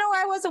parents didn't know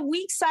where I was a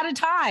weeks at a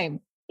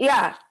time.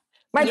 Yeah.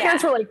 My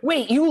parents were like,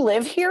 wait, you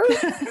live here?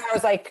 And I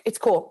was like, it's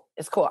cool.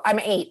 It's cool. I'm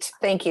 8.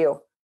 Thank you.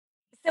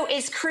 So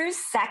is Cruz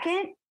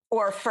second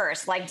or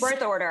first? Like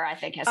birth order, I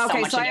think has so much.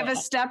 Okay, so I have a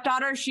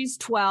stepdaughter. She's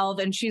 12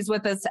 and she's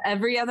with us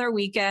every other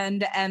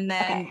weekend. And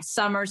then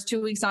summer's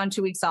 2 weeks on,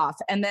 2 weeks off.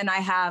 And then I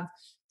have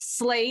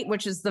Slate,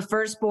 which is the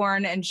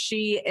firstborn, and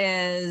she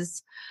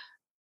is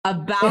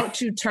about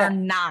to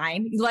turn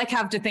 9. You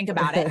have to think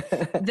about it.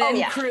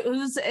 Then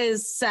Cruz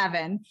is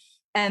 7.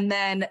 And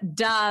then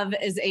Dove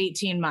is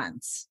 18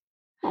 months.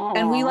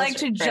 And we like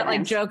to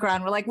joke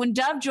around. We're like, when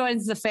Dove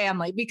joins the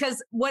family,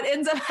 because what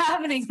ends up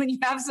happening when you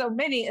have so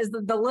many is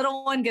that the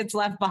little one gets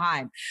left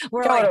behind.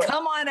 We're like,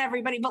 come on,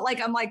 everybody. But like,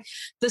 I'm like,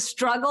 the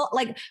struggle,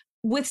 like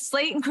with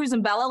Slate and Cruz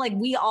and Bella, like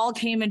we all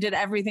came and did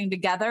everything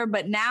together.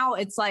 But now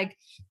it's like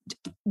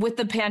with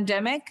the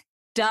pandemic,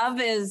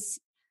 Dove is,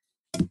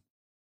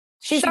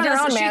 she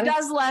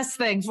does less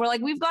things. We're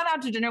like, we've gone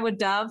out to dinner with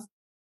Dove,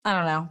 I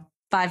don't know,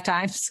 5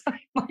 times.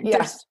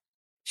 Yes.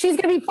 She's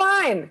going to be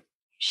fine.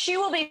 She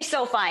will be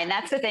so fine.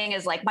 That's the thing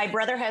is like my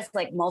brother has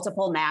like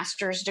multiple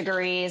master's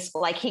degrees.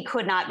 Like he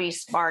could not be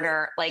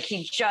smarter. Like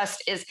he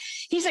just is.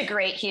 He's a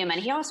great human.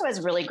 He also has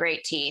really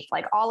great teeth.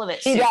 Like all of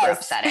it's super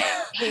upsetting.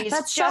 He's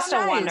That's just so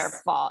a nice.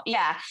 wonderful.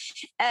 Yeah.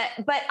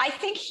 But I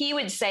think he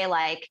would say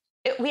like,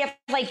 we have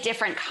like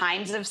different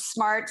kinds of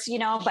smarts, you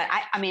know, but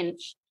I mean,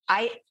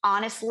 I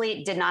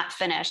honestly did not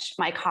finish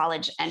my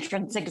college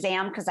entrance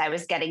exam because I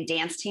was getting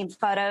dance team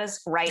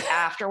photos right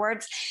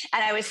afterwards.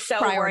 And I was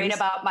so worried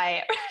about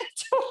my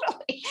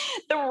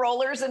the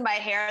rollers in my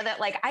hair that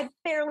like I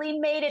barely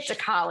made it to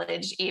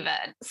college even.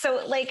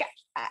 So like,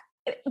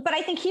 but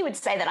I think he would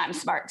say that I'm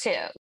smart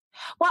too.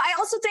 Well, I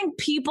also think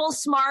people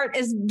smart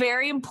is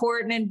very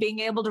important in being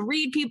able to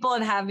read people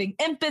and having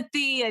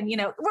empathy. And, you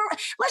know,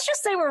 let's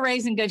just say we're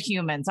raising good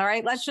humans. All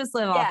right. Let's just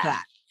live off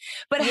that.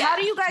 But how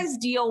do you guys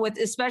deal with,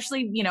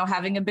 especially, you know,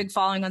 having a big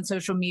following on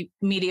social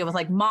media with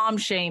like mom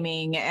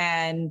shaming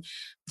and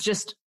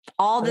just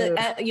all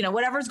the, you know,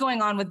 whatever's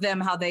going on with them,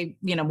 how they,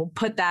 you know, will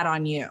put that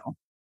on you?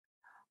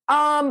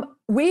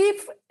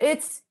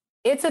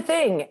 It's a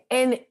thing.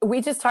 And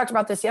we just talked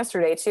about this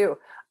yesterday too.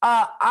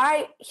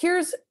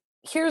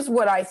 Here's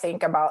what I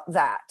think about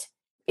that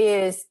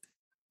is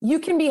you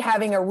can be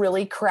having a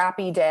really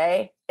crappy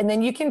day and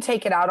then you can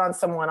take it out on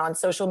someone on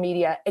social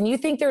media and you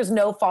think there's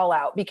no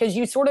fallout because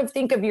you sort of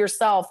think of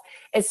yourself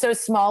as so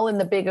small in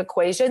the big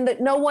equation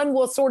that no one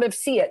will sort of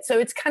see it. So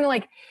it's kind of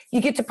like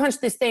you get to punch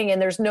this thing and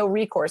there's no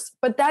recourse,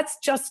 but that's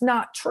just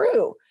not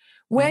true.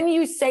 When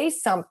you say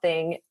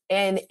something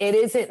and it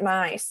isn't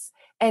nice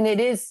and it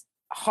is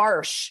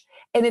harsh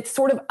and it's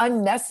sort of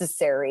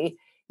unnecessary,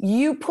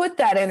 you put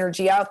that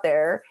energy out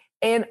there.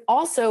 And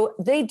also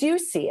they do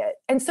see it.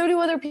 And so do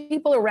other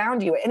people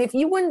around you. And if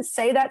you wouldn't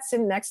say that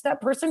sitting next to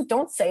that person,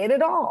 don't say it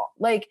at all.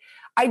 Like,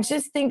 I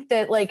just think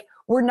that like,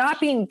 we're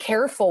not being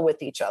careful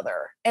with each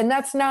other. And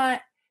that's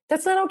not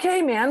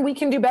okay, man. We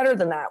can do better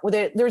than that.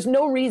 There's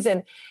no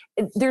reason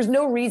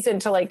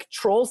to like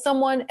troll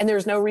someone. And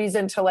there's no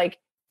reason to like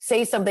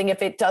say something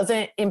if it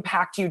doesn't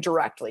impact you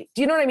directly.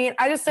 Do you know what I mean?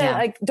 I just say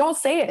like, don't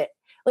say it.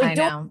 Like,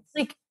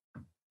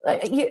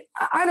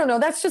 I don't know.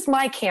 That's just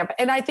my camp.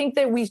 And I think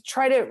that we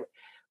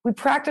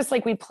practice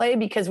like we play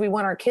because we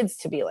want our kids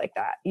to be like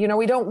that. You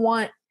know,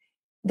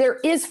 there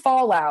is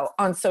fallout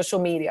on social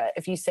media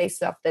if you say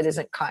stuff that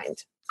isn't kind.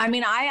 I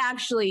mean, I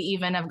actually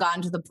even have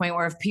gotten to the point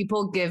where if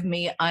people give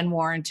me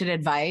unwarranted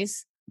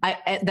advice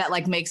that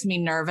like makes me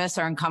nervous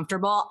or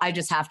uncomfortable, I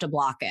just have to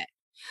block it.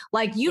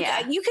 Like you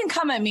can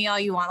come at me all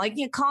you want. Like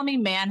you call me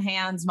man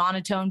hands,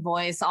 monotone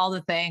voice, all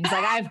the things.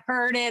 Like I've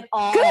heard it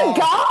all. Good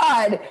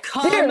God.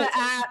 Come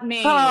at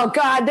me. Oh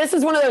God. This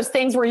is one of those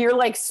things where you're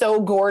like so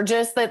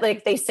gorgeous that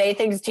like they say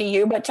things to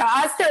you, but to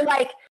us they're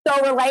like so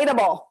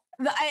relatable.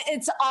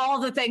 It's all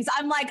the things.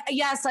 I'm like,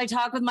 yes, I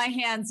talk with my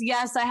hands.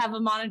 Yes, I have a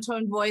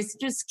monotone voice.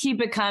 Just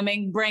keep it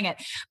coming, bring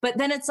it. But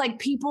then it's like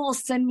people will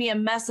send me a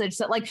message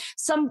that like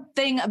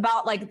something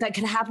about like that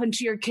could happen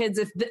to your kids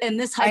if in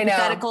this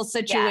hypothetical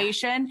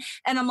situation. Yeah.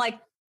 And I'm like,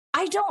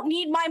 I don't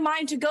need my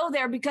mind to go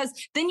there because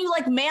then you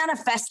like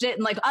manifest it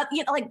and like,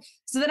 you know, like,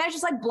 so then I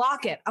just like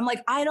block it. I'm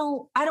like, I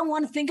don't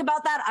want to think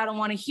about that. I don't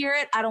want to hear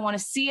it. I don't want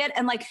to see it.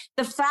 And like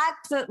the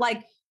fact that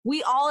like,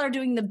 we all are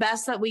doing the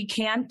best that we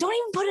can. Don't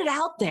even put it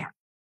out there.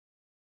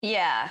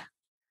 Yeah.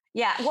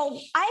 Yeah.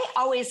 Well, I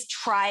always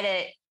try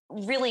to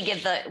really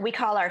give we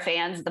call our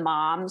fans the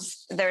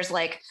moms. There's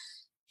like,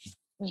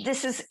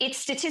 it's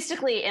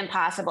statistically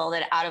impossible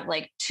that out of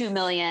like 2.5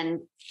 million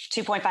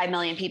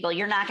people,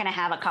 you're not going to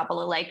have a couple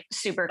of like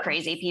super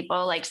crazy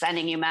people like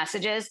sending you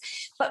messages.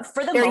 But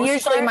for the most part, they're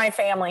usually my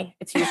family.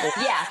 It's usually,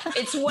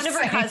 it's one of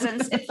our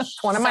cousins.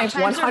 It's one of my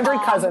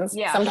 100 cousins.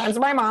 Yeah. Sometimes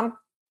my mom.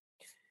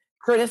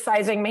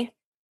 Criticizing me.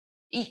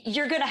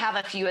 You're going to have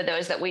a few of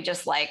those that we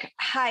just like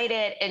hide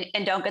it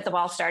and don't get the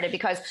ball started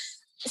because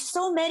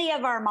so many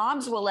of our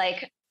moms will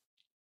like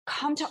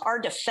come to our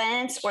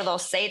defense or they'll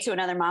say to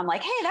another mom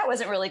like, hey, that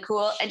wasn't really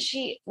cool. And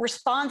she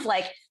responds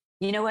like,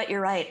 you know what?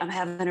 You're right. I'm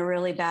having a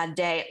really bad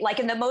day.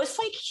 Like in the most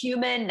like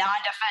human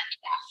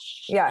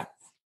non-defense. Yeah.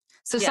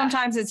 So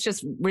sometimes it's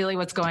just really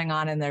what's going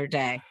on in their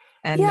day.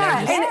 And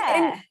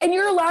and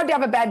you're allowed to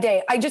have a bad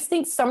day. I just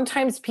think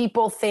sometimes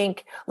people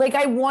think, like,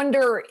 I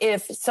wonder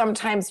if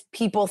sometimes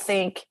people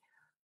think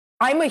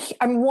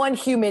I'm one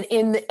human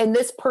and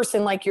this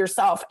person like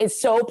yourself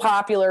is so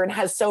popular and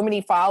has so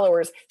many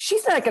followers.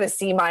 She's not going to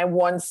see my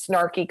one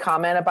snarky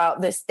comment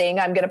about this thing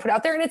I'm going to put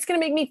out there. And it's going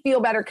to make me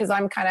feel better because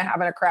I'm kind of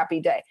having a crappy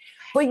day.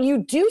 But you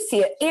do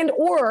see it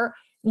or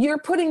you're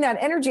putting that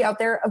energy out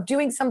there of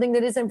doing something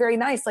that isn't very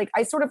nice. Like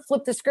I sort of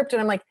flip the script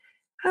and I'm like,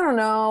 I don't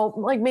know,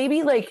 like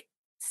maybe like,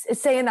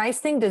 say a nice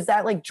thing. Does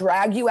that like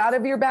drag you out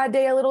of your bad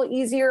day a little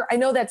easier? I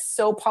know that's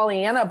so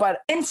Pollyanna,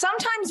 and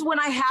sometimes when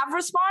I have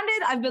responded,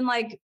 I've been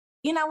like,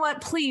 you know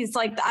what, please,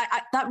 like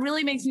that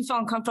really makes me feel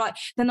uncomfortable.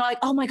 Then they're like,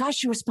 oh my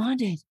gosh, you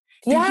responded.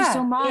 Thank you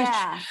so much.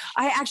 Yeah.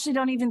 I actually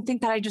don't even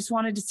think that I just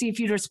wanted to see if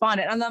you'd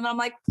responded. And then I'm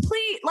like,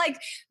 please,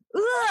 like,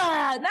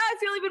 ugh, now I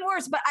feel even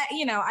worse. But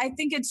I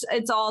think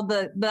it's all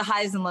the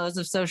highs and lows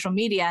of social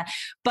media.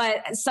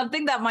 But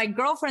something that my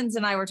girlfriends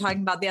and I were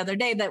talking about the other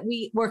day that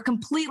we were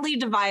completely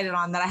divided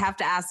on, that I have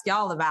to ask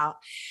y'all about.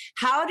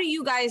 How do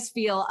you guys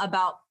feel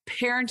about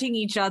parenting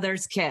each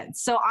other's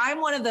kids? So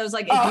I'm one of those,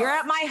 like, if you're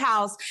at my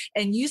house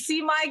and you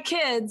see my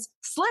kids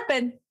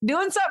slipping,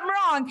 doing something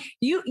wrong,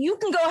 you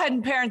can go ahead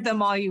and parent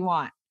them all you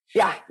want.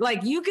 Yeah.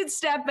 Like, you could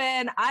step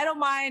in. I don't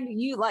mind.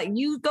 You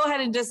go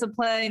ahead and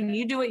discipline.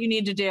 You do what you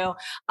need to do.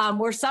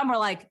 Where some are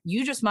like,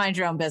 you just mind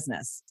your own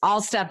business.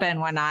 I'll step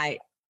in when I'm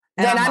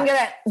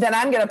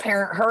gonna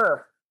parent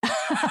her.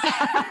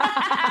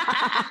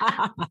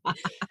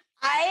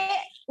 I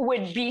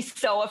would be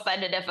so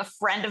offended if a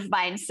friend of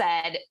mine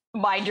said,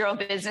 mind your own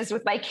business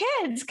with my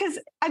kids. Cause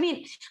I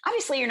mean,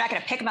 obviously you're not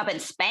going to pick them up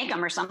and spank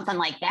them or something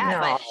like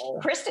that. No.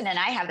 But Kristen and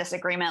I have this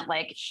agreement.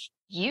 Like,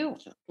 you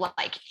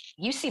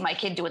see my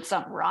kid doing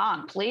something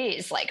wrong,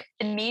 please, like,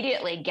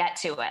 immediately get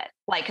to it.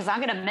 Like, cause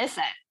I'm going to miss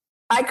it.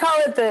 I call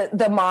it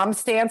the mom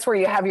stance, where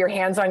you have your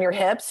hands on your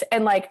hips.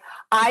 And like,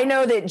 I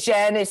know that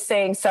Jen is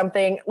saying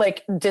something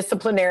like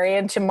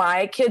disciplinarian to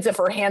my kids if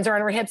her hands are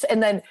on her hips.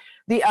 And then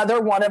the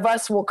other one of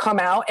us will come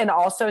out and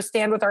also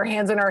stand with our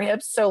hands on our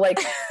hips. So like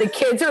the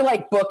kids are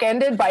like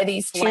bookended by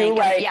these two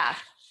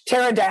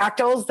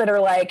pterodactyls that are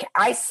like,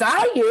 I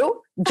saw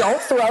you.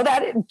 Don't throw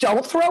that.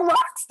 Don't throw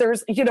rocks.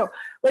 There's,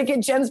 like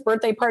at Jen's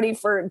birthday party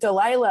for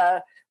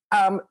Delilah,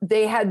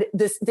 they have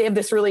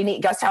this really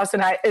neat guest house,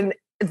 and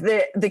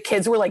the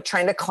kids were like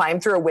trying to climb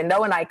through a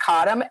window, and I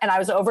caught them, and I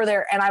was over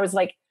there, and I was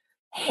like,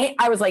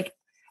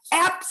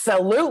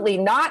 absolutely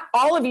not.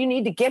 All of you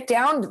need to get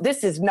down.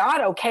 This is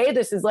not okay.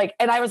 This is like,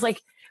 and I was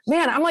like,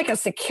 man, I'm like a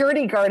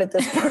security guard at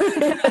this point.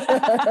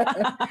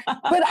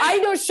 But I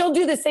know she'll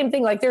do the same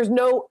thing. Like, there's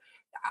no,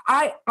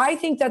 I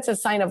think that's a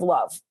sign of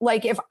love.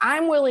 Like, if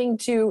I'm willing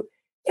to,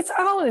 it's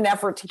all in an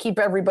effort to keep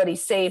everybody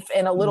safe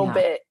and a little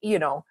bit,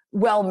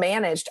 well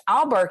managed.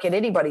 I'll bark at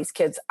anybody's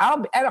kids.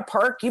 I'll at a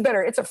park.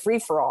 It's a free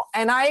for all.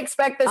 And I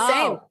expect the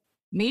same.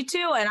 Me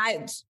too. And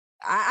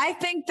I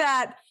think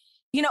that,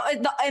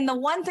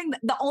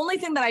 the only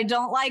thing that I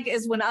don't like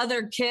is when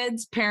other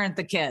kids parent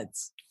the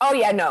kids. Oh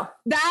yeah, no.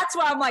 That's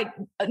why I'm like,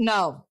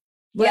 no.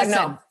 Listen,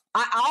 no.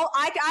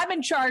 I'm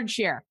in charge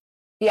here.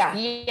 Yeah.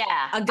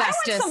 Yeah.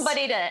 Augustus. I want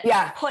somebody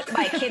to put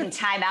my kid in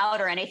timeout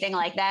or anything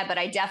like that, but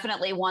I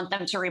definitely want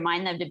them to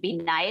remind them to be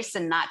nice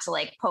and not to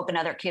like poke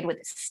another kid with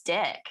a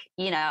stick.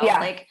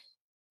 Like,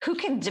 who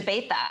can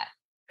debate that?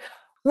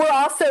 We're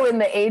also in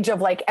the age of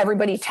like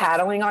everybody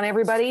tattling on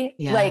everybody.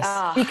 Yes.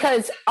 Like,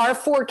 because our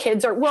 4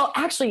 kids are, well,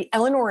 actually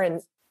Eleanor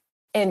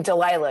and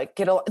Delilah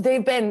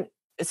they've been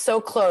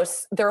so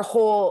close their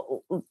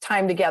whole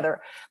time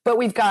together, but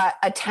we've got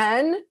a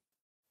 10,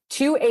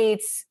 2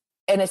 8s,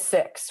 and a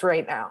 6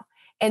 right now.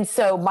 And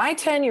so my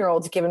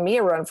 10-year-old's giving me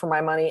a run for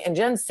my money, and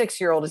Jen's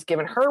 6-year-old is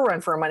giving her a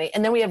run for her money.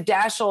 And then we have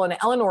Dashiell and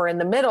Eleanor in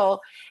the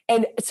middle.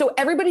 And so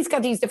everybody's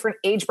got these different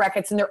age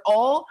brackets, and they're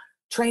all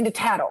trying to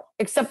tattle,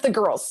 except the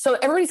girls. So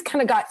everybody's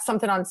kind of got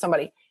something on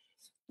somebody.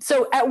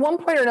 So at one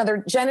point or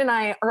another, Jen and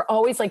I are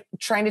always like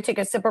trying to take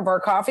a sip of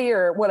our coffee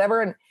or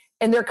whatever.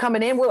 And they're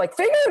coming in. We're like,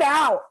 figure it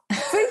out.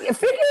 Figure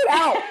it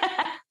out.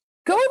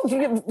 Go,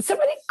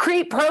 somebody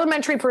create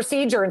parliamentary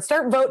procedure and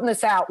start voting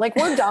this out. Like,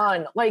 we're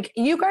done. Like,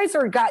 you guys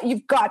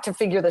you've got to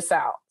figure this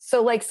out.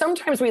 So like,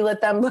 sometimes we let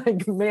them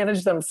like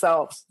manage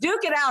themselves.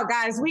 Duke it out,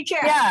 guys. We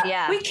can't.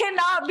 Yeah. We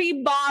cannot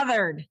be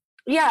bothered.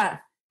 Yeah.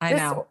 I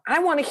know. I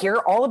want to hear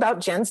all about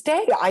Jen's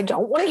day. I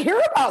don't want to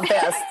hear about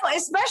this.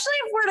 Especially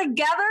if we're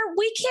together,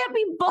 we can't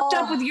be booked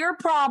up with your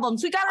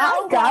problems. We got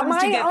our own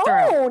problems to get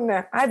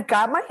through. I've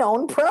got my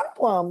own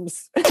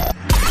problems.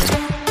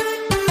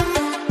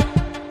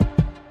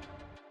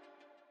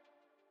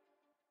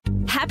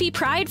 Happy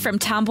Pride from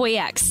Tomboy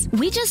X.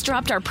 We just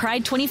dropped our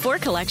Pride 24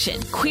 collection.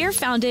 Queer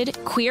founded,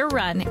 queer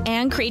run,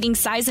 and creating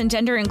size and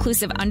gender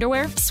inclusive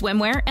underwear,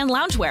 swimwear, and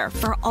loungewear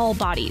for all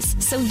bodies,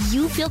 so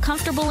you feel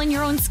comfortable in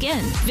your own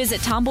skin.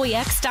 Visit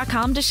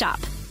tomboyx.com to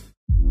shop.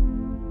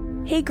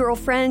 Hey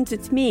girlfriends,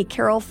 it's me,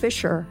 Carol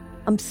Fisher.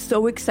 I'm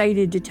so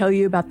excited to tell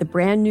you about the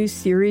brand new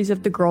series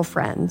of The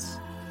Girlfriends.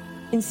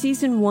 In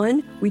season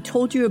 1, we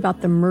told you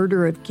about the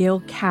murder of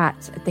Gail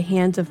Katz at the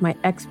hands of my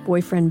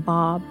ex-boyfriend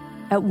Bob.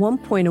 At one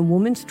point, a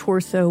woman's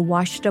torso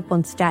washed up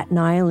on Staten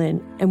Island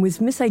and was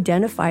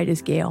misidentified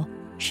as Gail.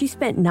 She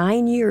spent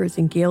 9 years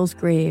in Gail's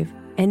grave,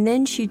 and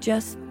then she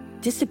just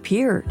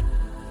disappeared.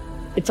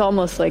 It's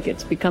almost like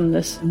it's become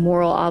this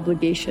moral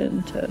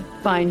obligation to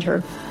find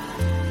her.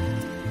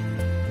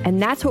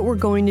 And that's what we're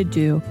going to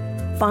do.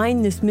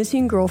 Find this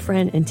missing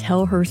girlfriend and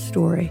tell her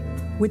story.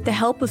 With the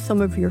help of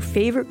some of your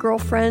favorite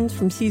girlfriends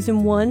from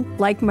season 1,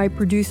 like my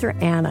producer,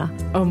 Anna.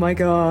 Oh my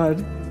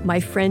God.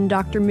 My friend,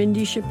 Dr.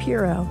 Mindy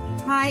Shapiro.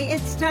 Hi,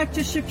 it's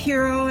Dr.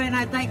 Shapiro, and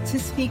I'd like to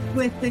speak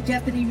with the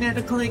Deputy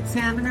Medical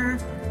Examiner.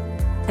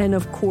 And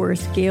of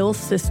course, Gail's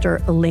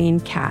sister, Elaine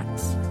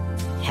Katz.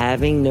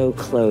 Having no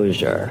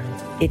closure,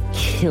 it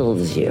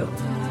kills you.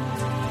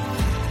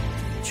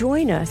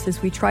 Join us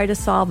as we try to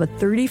solve a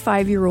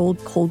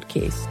 35-year-old cold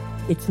case.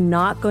 It's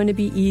not going to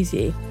be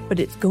easy, but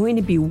it's going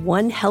to be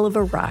one hell of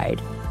a ride.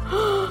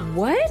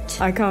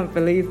 What? I can't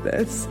believe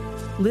this.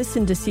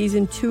 Listen to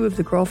season 2 of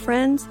The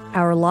Girlfriends,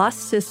 Our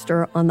Lost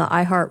Sister on the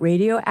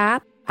iHeartRadio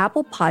app,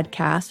 Apple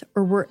Podcasts,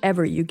 or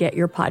wherever you get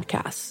your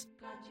podcasts.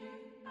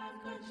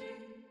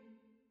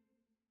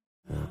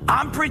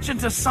 I'm preaching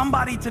to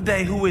somebody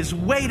today who is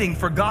waiting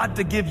for God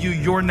to give you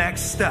your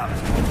next step.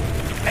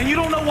 And you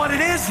don't know what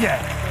it is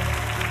yet.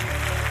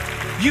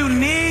 You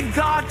need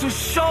God to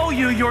show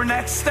you your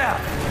next step.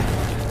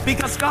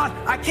 Because God,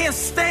 I can't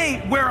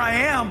stay where I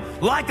am,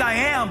 like I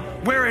am,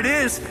 where it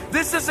is.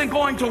 This isn't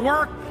going to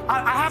work.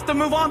 I have to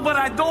move on, but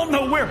I don't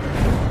know where.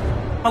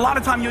 A lot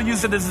of time you'll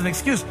use it as an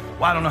excuse.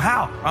 Well, I don't know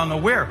how. I don't know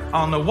where. I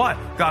don't know what.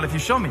 God, if you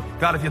show me.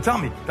 God, if you tell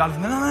me. God, if...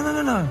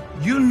 No.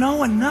 You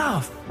know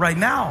enough right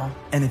now.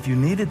 And if you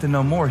needed to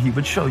know more, he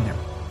would show you.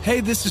 Hey,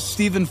 this is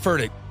Stephen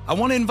Furtick. I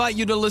want to invite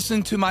you to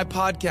listen to my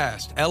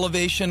podcast,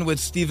 Elevation with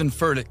Stephen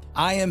Furtick.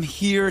 I am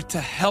here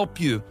to help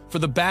you for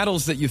the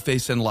battles that you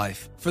face in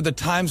life, for the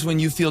times when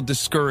you feel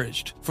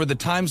discouraged, for the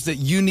times that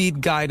you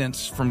need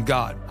guidance from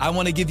God. I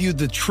want to give you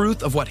the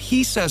truth of what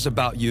he says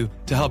about you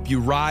to help you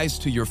rise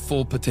to your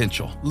full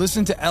potential.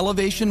 Listen to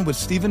Elevation with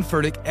Stephen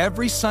Furtick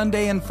every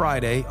Sunday and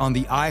Friday on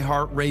the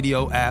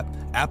iHeartRadio app,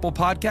 Apple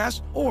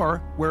Podcasts, or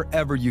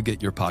wherever you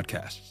get your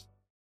podcasts.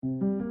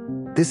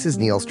 This is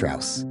Neil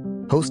Strauss,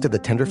 host of the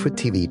Tenderfoot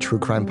TV True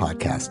Crime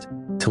Podcast,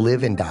 To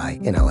Live and Die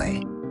in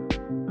LA.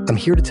 I'm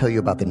here to tell you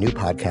about the new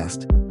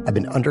podcast I've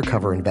been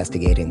undercover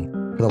investigating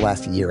for the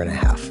last year and a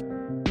half.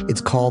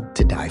 It's called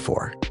To Die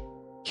For.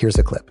 Here's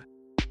a clip.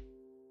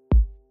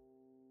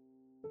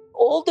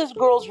 All these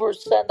girls were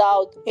sent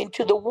out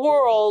into the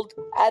world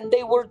and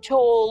they were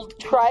told,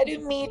 try to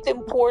meet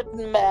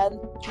important men,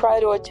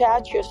 try to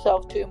attach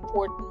yourself to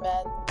important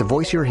men. The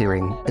voice you're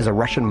hearing is a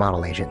Russian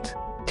model agent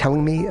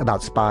telling me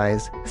about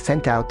spies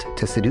sent out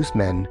to seduce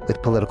men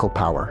with political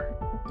power.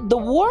 The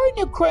war in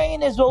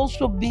Ukraine is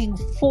also being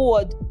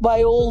fought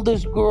by all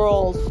these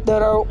girls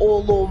that are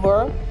all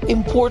over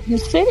important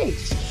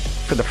cities.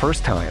 For the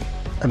first time,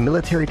 a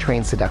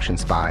military-trained seduction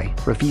spy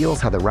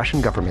reveals how the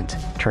Russian government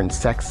turned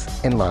sex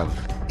and love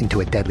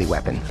into a deadly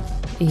weapon.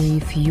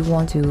 If you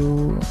want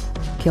to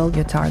kill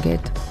your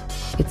target,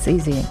 it's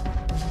easy.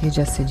 You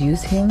just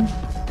seduce him,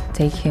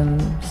 take him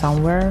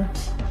somewhere,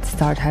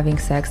 start having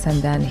sex,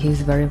 and then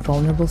he's very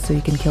vulnerable, so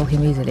you can kill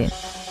him easily.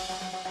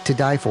 To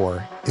Die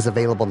For is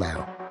available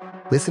now.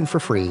 Listen for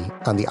free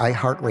on the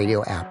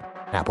iHeartRadio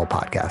app, Apple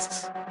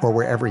Podcasts, or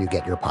wherever you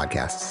get your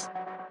podcasts.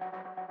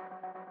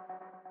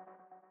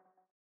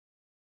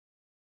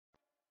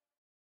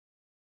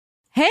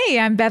 Hey,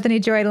 I'm Bethany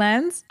Joy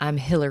Lenz. I'm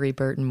Hillary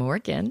Burton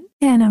Morgan.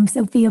 And I'm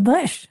Sophia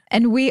Bush.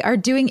 And we are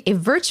doing a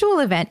virtual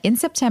event in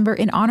September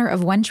in honor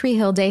of One Tree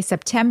Hill Day,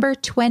 September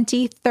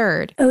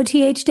 23rd.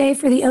 OTH Day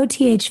for the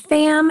OTH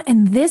fam.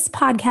 And this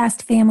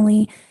podcast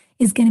family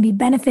is going to be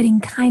benefiting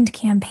Kind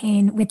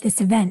Campaign with this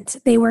event.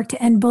 They work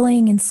to end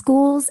bullying in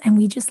schools, and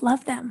we just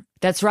love them.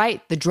 That's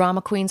right. The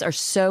drama queens are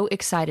so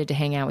excited to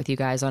hang out with you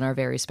guys on our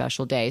very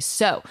special day.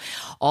 So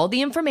all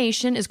the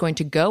information is going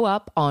to go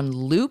up on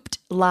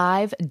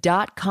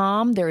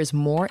loopedlive.com. There is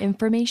more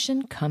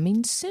information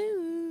coming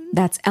soon.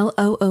 That's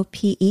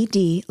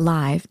LOOPED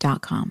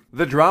live.com.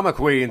 The drama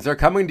queens are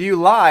coming to you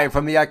live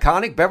from the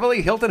iconic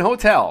Beverly Hilton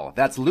Hotel.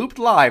 That's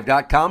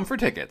loopedlive.com for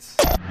tickets.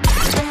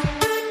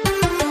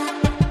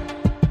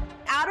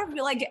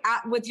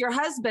 With your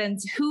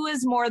husbands, who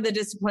is more the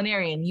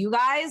disciplinarian, you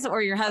guys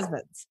or your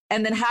husbands?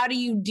 And then how do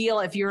you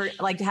deal if you're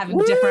having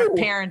different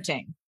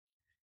parenting?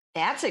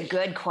 That's a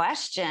good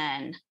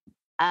question.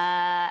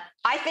 I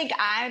think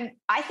I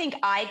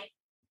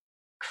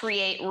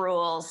create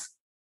rules,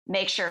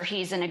 make sure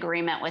he's in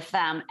agreement with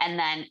them, and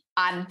then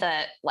I'm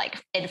the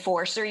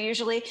enforcer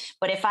usually.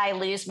 But if I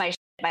lose my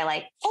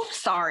by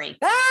sorry.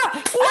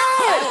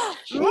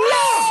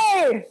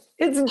 Yay!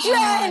 It's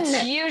Jen.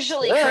 It's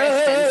usually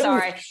Kristen.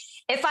 Sorry.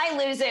 If I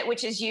lose it,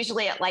 which is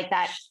usually at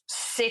that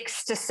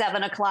 6 to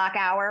 7 o'clock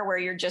hour where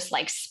you're just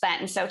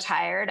spent and so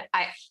tired,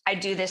 I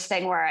do this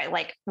thing where I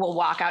will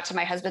walk out to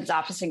my husband's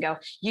office and go,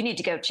 you need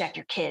to go check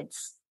your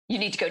kids. You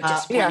need to go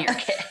discipline your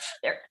kids.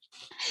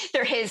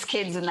 They're his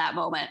kids in that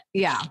moment.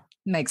 Yeah,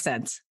 makes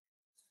sense.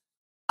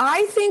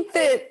 I think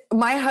that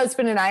my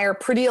husband and I are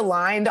pretty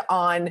aligned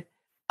on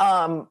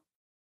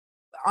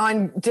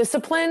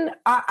discipline.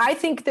 I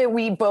think that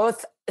we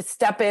both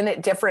step in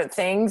at different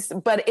things,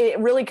 but it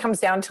really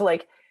comes down to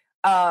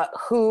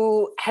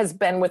who has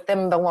been with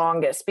them the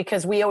longest,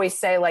 because we always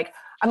say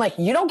I'm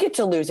you don't get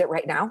to lose it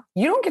right now.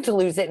 You don't get to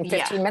lose it in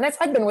 15 minutes.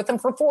 I've been with them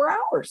for 4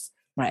 hours.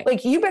 Right.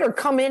 You better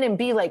come in and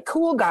be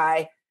cool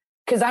guy,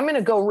 because I'm going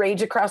to go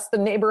rage across the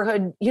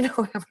neighborhood. I'm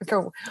going to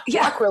go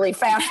walk really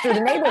fast through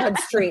the neighborhood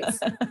streets,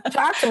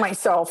 talk to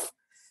myself.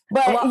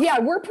 But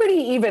we're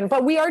pretty even,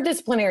 but we are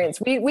disciplinarians.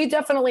 We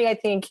definitely, I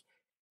think,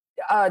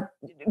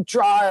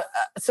 draw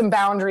some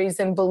boundaries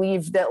and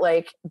believe that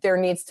there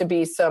needs to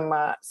be some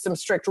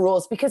strict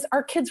rules, because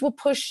our kids will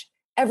push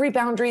every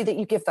boundary that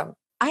you give them.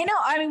 I know.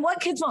 I mean, what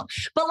kids won't,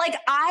 but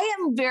I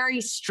am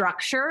very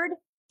structured.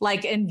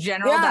 Like in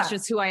general, that's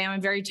just who I am.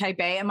 I'm very type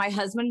A. And my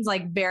husband's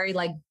like very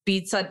like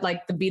beats at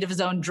like the beat of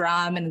his own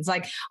drum and it's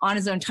like on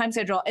his own time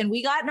schedule. And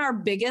we got in our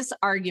biggest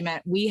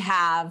argument we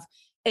have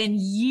in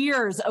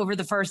years over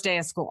the first day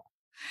of school.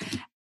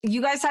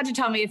 You guys had to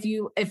tell me if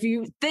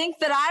you think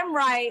that I'm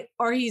right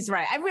or he's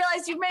right. I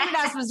realize you're maybe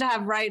not supposed to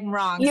have right and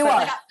wrong. You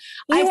are.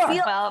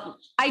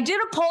 I did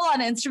a poll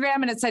on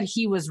Instagram and it said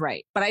he was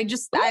right, but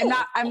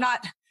I'm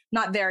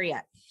not there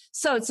yet.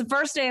 So it's the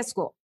first day of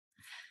school.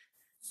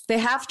 We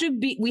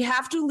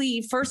have to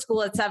leave for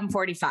school at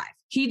 7:45.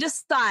 He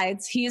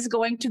decides he is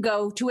going to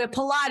go to a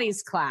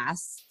Pilates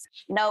class.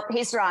 Nope,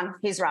 he's wrong.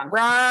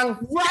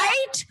 Wrong.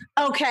 Right?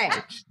 Okay.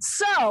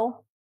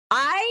 So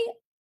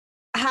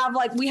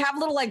we have a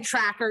little like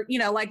tracker,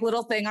 like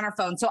little thing on our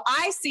phone. So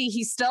I see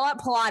he's still at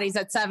Pilates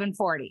at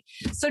 7:40.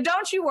 So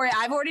don't you worry.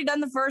 I've already done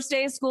the first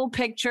day of school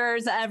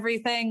pictures,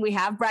 everything. We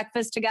have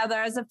breakfast together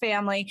as a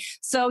family.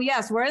 So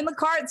yes, we're in the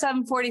car at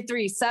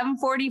 7:43,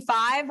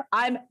 7:45.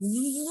 I'm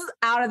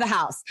out of the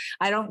house.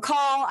 I don't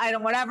call. I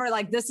don't whatever.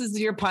 Like, this is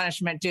your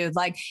punishment, dude.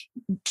 Like,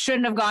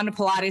 shouldn't have gone to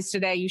Pilates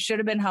today. You should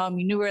have been home.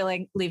 You knew we were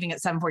leaving at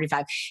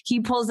 7:45. He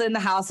pulls in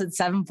the house at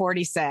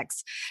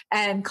 7:46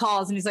 and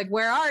calls and he's like,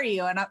 where are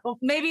you? And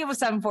maybe it was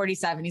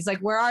 7:47. He's like,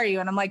 where are you?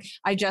 And I'm like,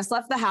 I just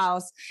left the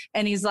house.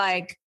 And he's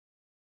like,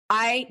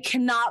 I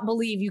cannot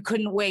believe you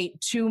couldn't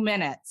wait 2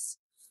 minutes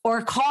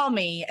or call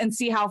me and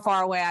see how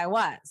far away I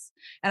was.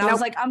 And I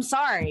was like, I'm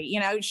sorry, you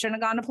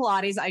shouldn't have gone to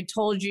Pilates. I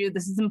told you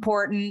this is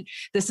important.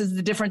 This is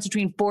the difference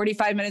between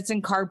 45 minutes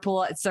and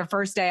carpool. It's their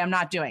first day. I'm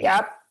not doing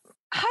it.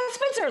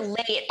 Husbands are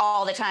late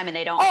all the time and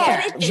they don't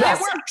care. It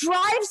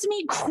drives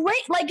me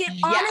crazy. Like, it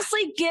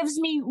honestly gives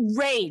me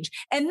rage.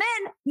 And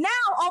then now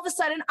all of a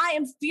sudden I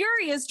am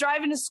furious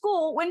driving to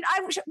school when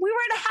we were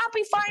in a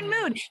happy, fine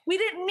mood. We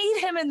didn't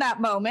need him in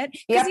that moment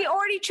because he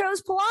already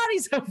chose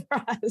Pilates over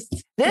us.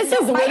 This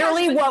is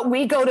literally what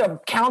we go to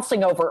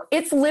counseling over.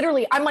 It's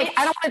literally, I'm like,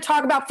 I don't want to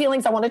talk about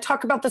feelings. I want to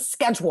talk about the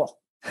schedule.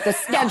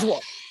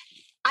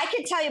 I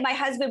can tell you my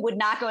husband would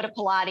not go to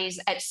Pilates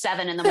at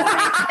 7 in the morning.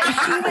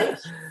 He would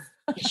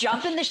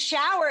jump in the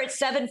shower at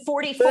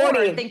 7:44.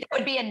 I think that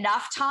would be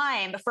enough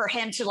time for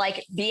him to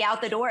like be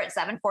out the door at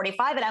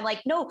 7:45. And I'm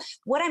like, no,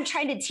 what I'm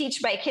trying to teach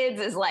my kids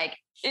is like,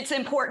 it's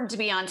important to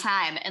be on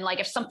time. And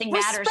like, if something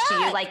matters to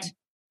you, like,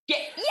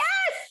 yes.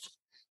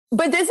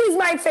 But this is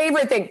my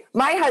favorite thing.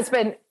 My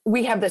husband,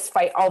 we have this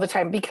fight all the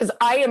time because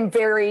I am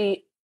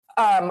very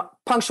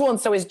punctual and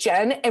so is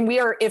Jen. And we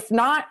are, if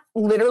not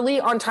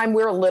literally on time,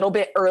 we're a little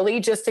bit early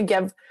just to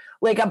give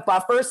like a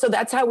buffer. So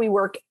that's how we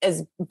work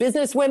as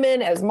business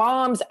women, as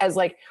moms, as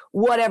like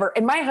whatever.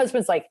 And my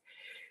husband's like,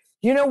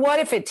 you know what?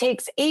 If it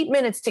takes 8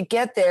 minutes to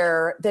get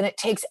there, then it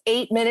takes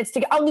 8 minutes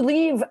I'll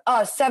leave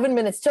 7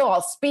 minutes till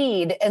I'll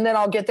speed and then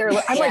I'll get there.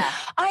 I'm like,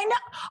 I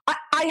know.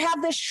 I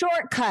have this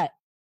shortcut.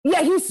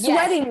 Yeah. He's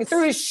sweating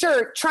through his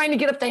shirt, trying to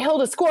get up the hill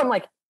to school. I'm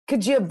like,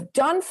 could you have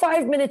done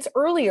 5 minutes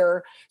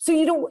earlier so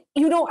you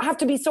don't have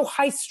to be so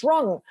high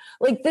strung?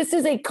 Like, this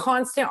is a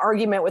constant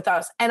argument with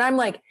us. And I'm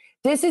like,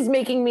 this is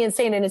making me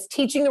insane and it's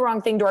teaching the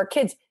wrong thing to our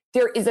kids.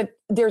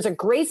 There's a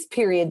grace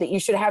period that you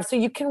should have so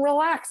you can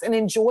relax and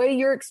enjoy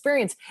your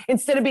experience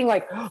instead of being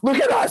like, look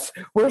at us,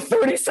 we're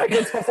 30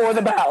 seconds before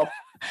the bell.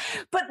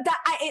 But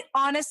it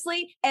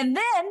honestly, and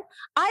then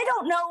I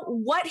don't know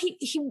what he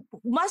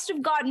must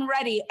have gotten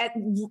ready at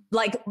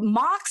like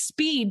mock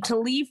speed to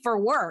leave for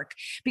work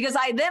because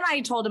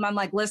I told him, I'm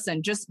like,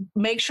 listen, just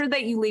make sure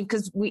that you leave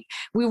because we're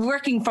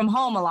working from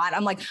home a lot.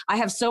 I'm like, I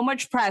have so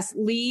much press,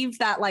 leave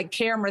that like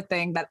camera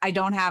thing that I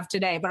don't have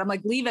today, but I'm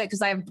like, leave it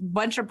because I have a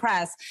bunch of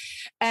press.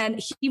 And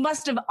he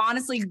must have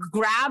honestly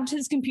grabbed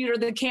his computer,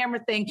 the camera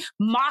thing,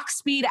 mock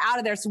speed out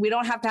of there so we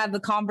don't have to have the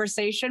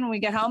conversation when we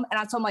get home. And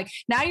I told him like,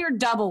 now you're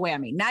double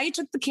whammy. Now you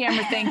took the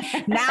camera thing.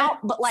 Now,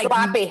 but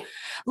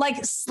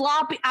like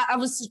sloppy. I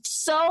was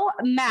so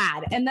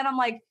mad. And then I'm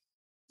like,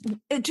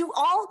 do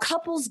all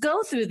couples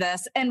go through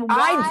this? And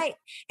why?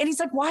 And he's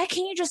like, why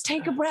can't you just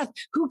take a breath?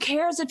 Who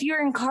cares if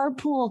you're in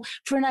carpool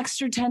for an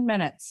extra 10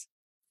 minutes?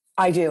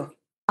 I do.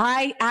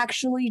 I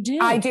actually do.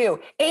 I do.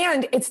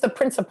 And it's the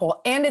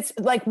principle. And it's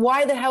like,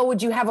 why the hell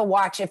would you have a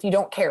watch if you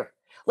don't care?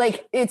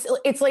 Like, it's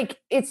like,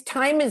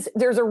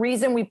 there's a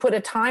reason we put a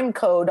time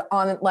code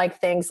on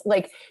like things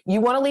like you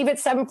want to leave at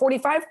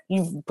 7:45.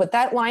 You've put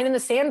that line in the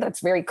sand. That's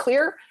very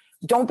clear.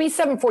 Don't be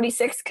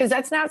 7:46 because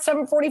that's not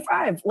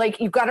 7:45. Like,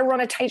 you've got to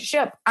run a tight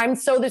ship. I'm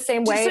so the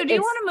same way. So do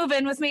you want to move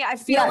in with me? I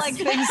feel like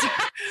things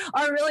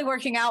are really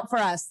working out for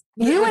us.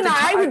 You and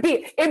I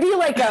it'd be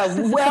like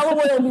a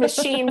well-oiled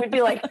machine. We'd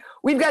be like,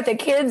 we've got the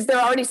kids. They're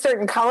already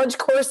starting college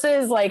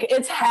courses. Like,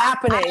 it's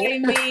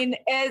happening. I mean,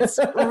 it's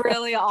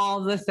really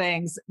all the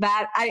things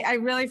that I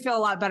really feel a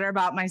lot better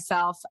about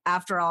myself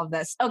after all of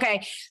this.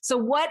 Okay. So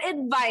what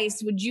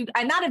advice would you,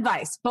 not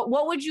advice, but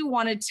what would you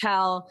want to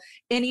tell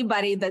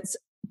anybody that's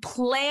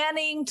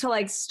planning to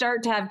like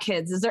start to have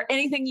kids? Is there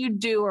anything you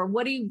do or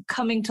what are you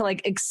coming to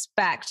like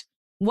expect?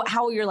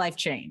 How will your life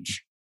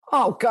change?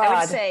 Oh God. I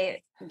would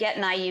say get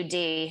an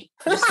IUD.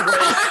 Just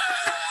wait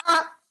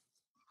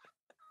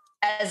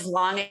as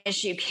long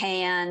as you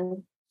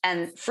can.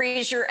 and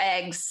freeze your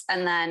eggs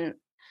and then.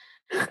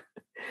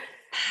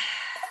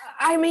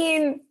 I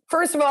mean,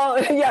 first of all,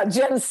 yeah,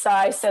 Jen's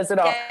sigh says it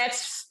all.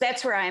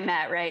 That's where I'm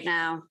at right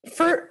now.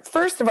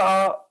 First of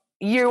all,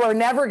 you are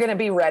never going to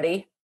be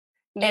ready,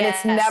 and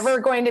it's never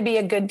going to be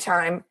a good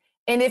time.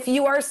 And if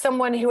you are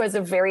someone who has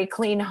a very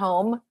clean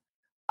home,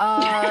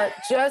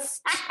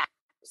 just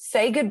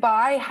say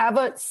goodbye,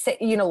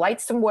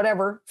 light some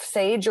whatever,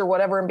 sage or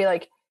whatever, and be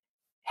like,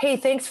 hey,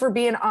 thanks for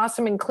being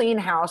awesome and clean,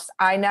 house.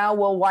 I now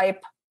will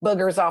wipe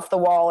boogers off the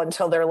wall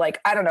until they're like,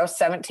 I don't know,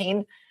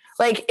 17.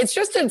 Like, it's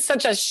just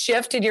such a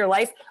shift in your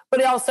life, but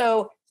it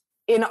also,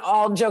 in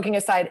all joking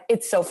aside,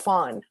 it's so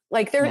fun.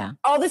 Like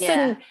all of a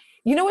sudden,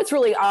 you know, what's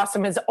really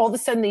awesome is all of a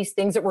sudden these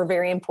things that were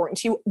very important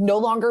to you no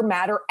longer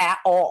matter at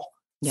all.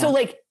 Yeah. So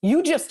like,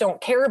 you just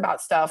don't care about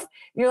stuff.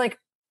 You're like,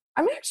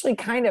 I'm actually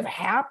kind of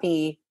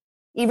happy,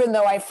 even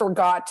though I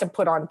forgot to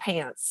put on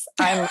pants.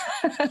 I'm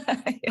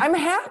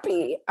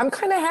happy. I'm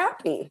kind of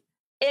happy.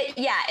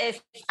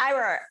 If I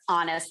were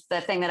honest,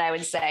 the thing that I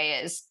would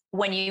say is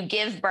when you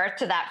give birth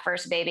to that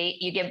first baby,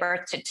 you give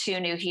birth to two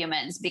new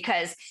humans,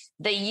 because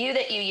the you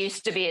that you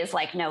used to be is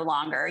like no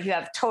longer. You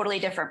have totally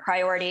different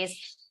priorities.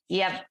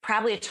 You have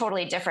probably a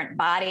totally different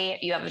body.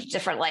 You have a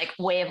different like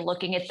way of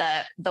looking at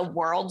the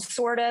world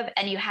sort of,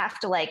 and you have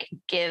to like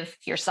give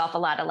yourself a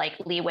lot of like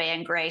leeway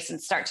and grace and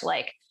start to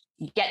like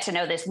get to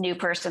know this new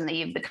person that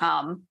you've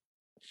become.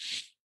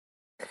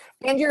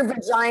 And your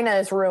vagina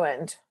is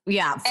ruined.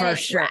 Yeah, for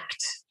sure.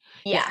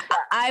 Yeah.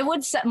 I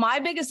would say my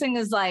biggest thing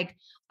is like,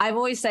 I've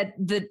always said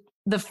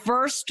the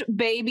first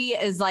baby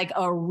is like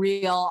a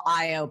real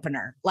eye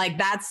opener.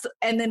 Like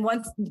and then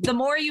once the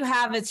more you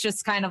have, it's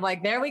just kind of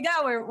like, there we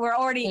go. We're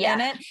already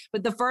in it.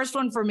 But the first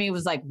one for me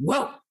was like,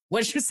 whoa,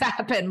 what just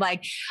happened?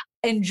 Like,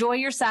 enjoy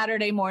your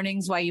Saturday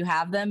mornings while you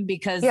have them,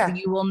 because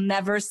you will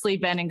never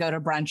sleep in and go to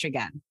brunch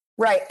again.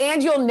 Right.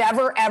 And you'll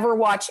never, ever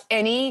watch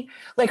any,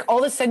 like all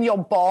of a sudden you'll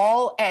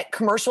bawl at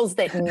commercials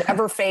that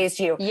never faze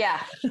you. Yeah.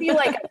 It'll be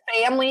like a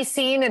family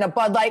scene in a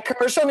Bud Light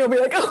commercial and you'll be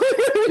like, oh.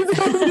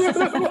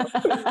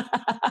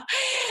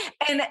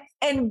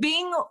 And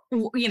being,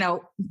 you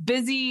know,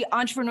 busy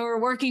entrepreneur,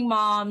 working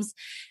moms,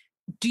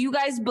 do you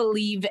guys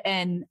believe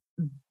in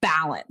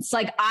balance?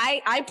 Like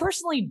I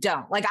personally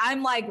don't. Like,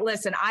 I'm like,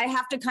 listen, I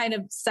have to kind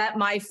of set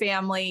my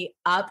family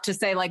up to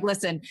say like,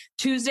 listen,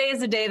 Tuesday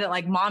is a day that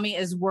like mommy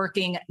is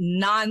working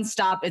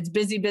nonstop. It's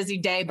busy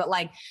day. But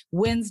like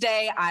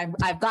Wednesday,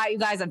 I've got you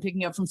guys, I'm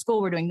picking you up from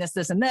school. We're doing this,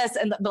 and this.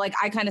 But like,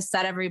 I kind of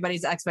set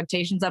everybody's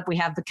expectations up. We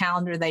have the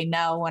calendar. They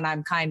know when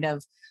I'm kind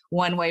of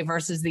one way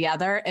versus the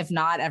other. If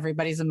not,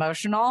 everybody's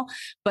emotional.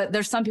 But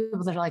there's some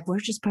people that are like, we're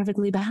just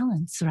perfectly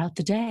balanced throughout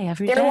the day,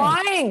 every day. They're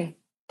lying.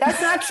 That's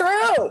not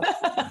true.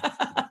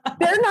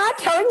 They're not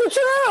telling the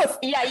truth.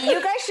 Yeah, you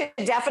guys should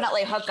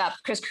definitely hook up,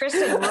 because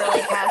Kristen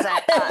really has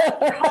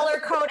a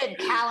color-coded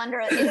calendar.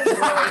 It is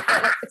really,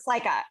 it's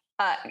like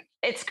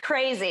it's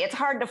crazy. It's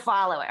hard to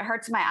follow. It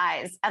hurts my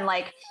eyes. And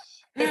like,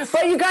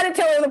 but you got to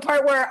tell her the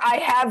part where I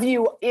have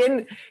you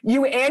and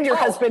your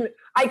husband.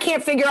 I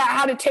can't figure out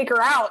how to take her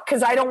out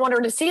because I don't want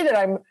her to see that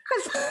I'm.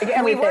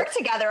 Because we work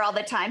together all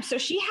the time, so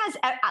she has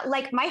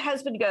like my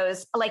husband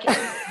goes like,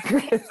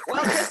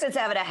 well, Kristen's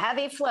having a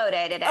heavy flow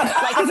day today.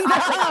 Like,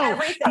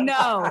 everything.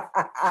 No,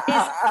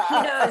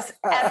 he knows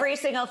every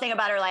single thing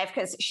about her life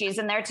because she's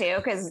in there too.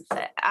 Because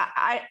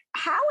how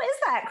is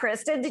that,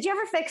 Kristen? Did you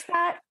ever fix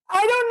that?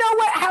 I don't know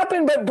what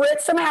happened, but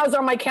Britt somehow is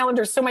on my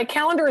calendar. So my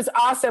calendar is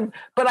awesome,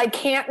 but I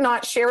can't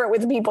not share it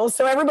with people.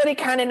 So everybody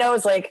kind of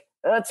knows like,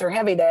 oh, it's her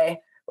heavy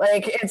day.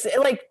 Like, it's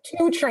like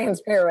too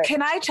transparent.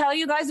 Can I tell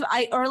you guys,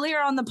 earlier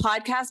on the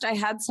podcast, I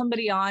had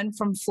somebody on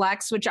from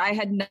Flex, which I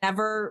had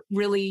never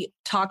really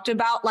talked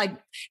about, like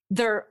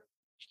their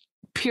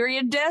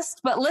period disc.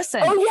 But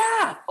listen.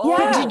 Oh,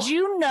 yeah. Did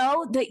you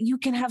know that you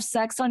can have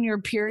sex on your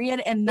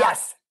period and not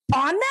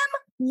on them?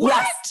 What?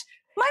 Yes.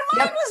 My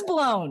mind was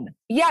blown.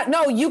 Yeah,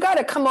 no, you got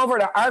to come over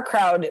to our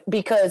crowd,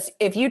 because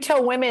if you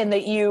tell women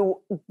that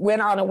you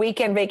went on a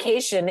weekend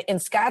vacation in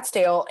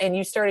Scottsdale and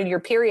you started your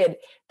period,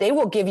 they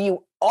will give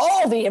you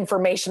all the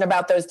information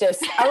about those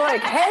discs. I'm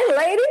like, hey,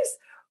 ladies,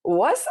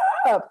 what's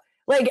up?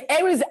 Like,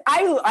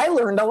 I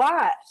learned a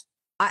lot.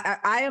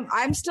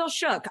 I'm still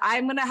shook.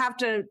 I'm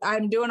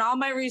doing all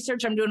my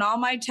research. I'm doing all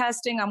my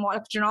testing. I'm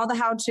watching all the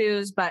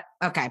how-tos, but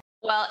okay.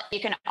 Well, you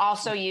can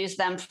also use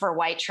them for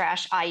white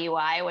trash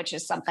IUI, which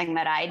is something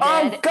that I did.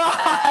 Oh,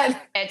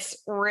 God. It's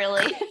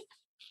really,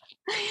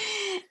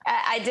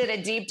 I did a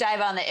deep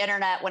dive on the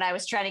internet when I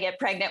was trying to get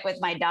pregnant with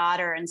my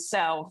daughter. And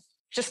so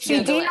just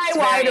she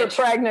DIY'd her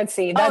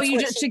pregnancy. That's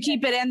you just to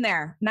keep it in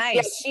there. Nice.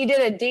 Yeah, she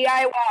did a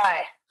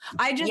DIY.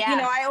 I just,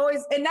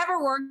 it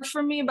never worked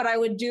for me, but I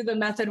would do the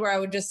method where I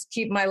would just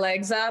keep my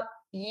legs up.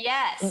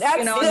 Yes.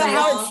 That's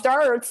how it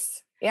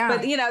starts. Yeah.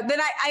 But, then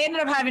I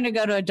ended up having to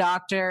go to a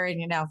doctor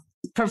and,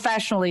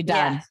 professionally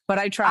done, but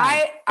I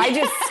tried. I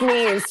just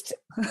sneezed.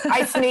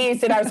 I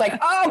sneezed and I was like,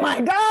 oh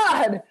my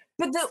God.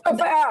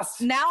 But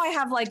now I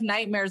have like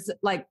nightmares,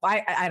 like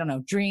I don't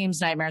know,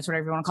 dreams, nightmares,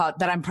 whatever you want to call it,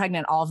 that I'm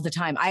pregnant all of the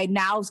time. I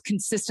now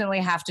consistently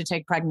have to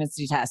take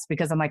pregnancy tests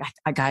because I'm like,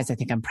 guys, I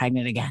think I'm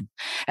pregnant again.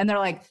 And they're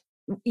like,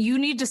 you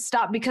need to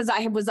stop, because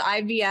I was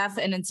IVF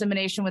and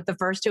insemination with the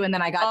first two. And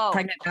then I got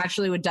pregnant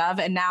naturally with Dove.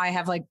 And now I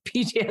have like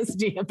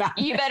PTSD about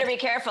it. You better be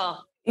careful.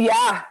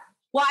 Yeah.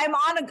 Well,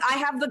 I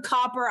have the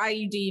copper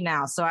IUD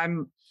now. So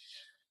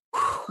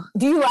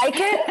do you like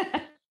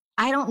it?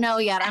 I don't know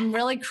yet. I'm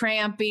really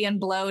crampy and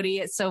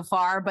bloaty so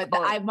far, but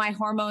my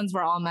hormones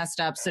were all messed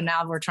up. So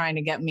now we're trying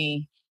to get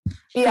me.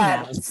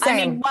 Yeah. I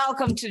mean,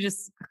 welcome to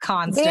just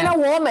constant. Being a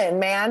woman,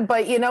 man.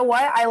 But you know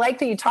what? I like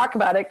that you talk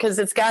about it because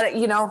it's got,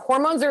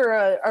 hormones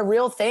are a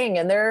real thing,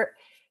 and they're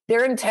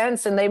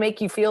intense, and they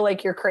make you feel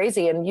like you're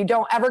crazy, and you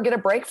don't ever get a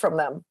break from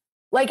them,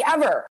 like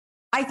ever.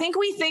 I think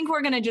we think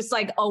we're going to just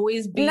like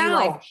always be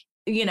like,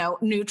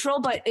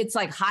 neutral, but it's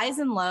like highs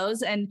and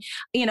lows. And,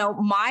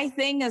 my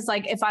thing is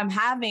like, if I'm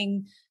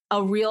having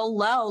a real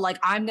low, like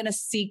I'm going to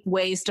seek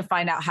ways to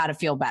find out how to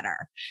feel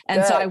better.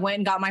 And so I went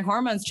and got my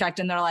hormones checked,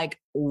 and they're like,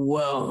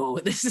 whoa,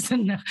 this is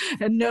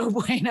a no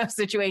bueno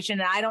situation.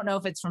 And I don't know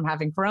if it's from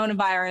having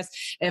coronavirus,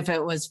 if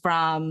it was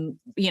from,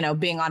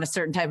 being on a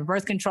certain type of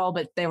birth control,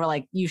 but they were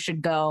like, you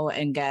should go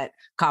and get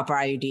copper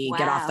IUD,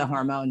 get off the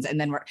hormones. And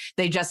then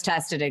they just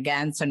tested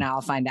again. So now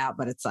I'll find out,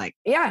 but it's like,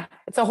 yeah,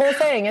 it's a whole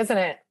thing, isn't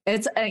it?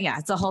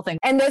 It's a whole thing.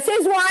 And this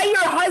is why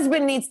your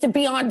husband needs to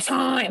be on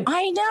time.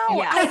 I know.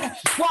 Yeah.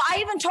 I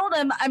even told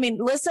him,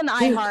 listen,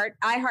 iHeart,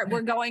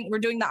 we're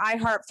doing the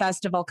iHeart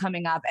Festival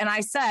coming up. And I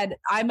said,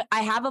 I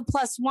have a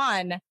 +1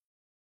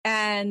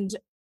 and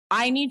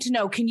I need to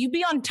know, can you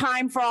be on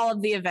time for all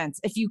of the events?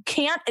 If you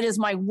can't, it is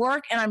my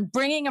work and I'm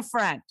bringing a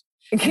friend.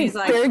 And he's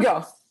like, there you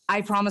go.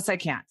 I promise I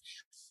can't.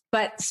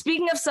 But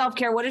speaking of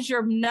self-care, what is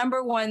your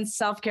number one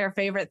self-care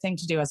favorite thing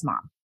to do as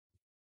mom?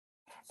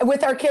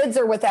 With our kids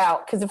or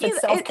without? Because if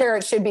it's self-care,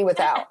 it should be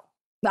without.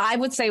 I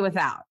would say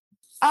without.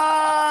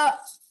 I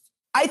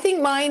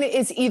think mine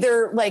is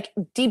either like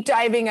deep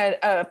diving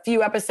a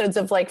few episodes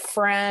of like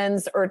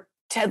Friends or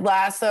Ted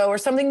Lasso or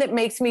something that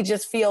makes me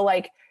just feel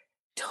like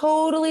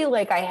totally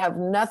like I have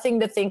nothing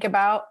to think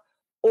about,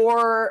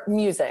 or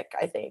music,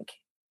 I think,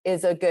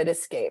 is a good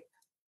escape.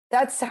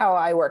 That's how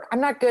I work.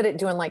 I'm not good at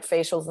doing like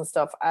facials and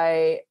stuff.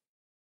 I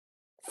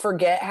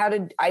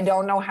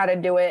don't know how to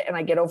do it, and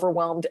I get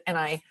overwhelmed, and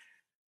I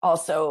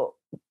also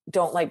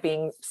don't like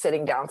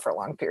sitting down for a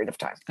long period of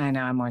time. I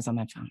know. I'm always on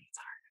my phone. It's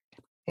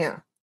hard. Yeah.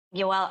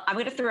 Yeah, well, I'm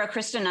going to throw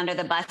Kristen under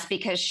the bus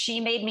because she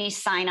made me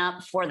sign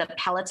up for the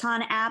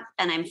Peloton app,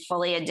 and I'm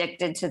fully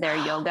addicted to their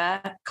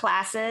yoga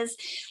classes,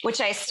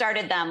 which I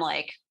started them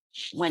like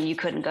when you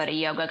couldn't go to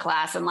yoga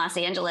class in Los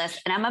Angeles,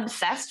 and I'm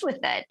obsessed with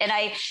it. And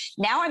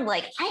I'm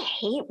like, I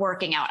hate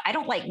working out. I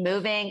don't like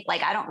moving.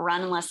 Like I don't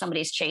run unless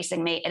somebody's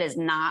chasing me. It is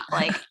not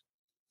like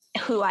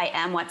who I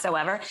am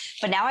whatsoever.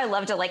 But now I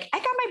love to I got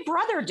my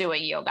brother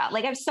doing yoga.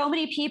 Like I have so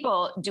many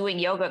people doing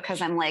yoga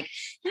because I'm like,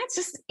 that's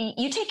just,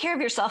 you take care of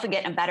yourself and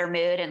get in a better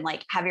mood and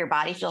like have your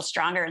body feel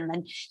stronger.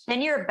 And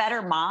then you're a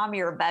better mom.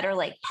 You're a better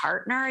like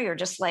partner. You're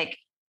just like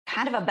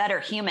kind of a better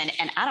human.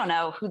 And I don't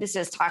know who this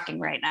is talking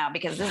right now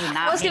because this is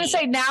not I was going to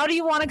say, now do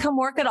you want to come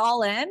work it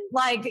all in?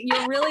 Like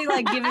you're really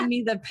like giving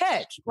me the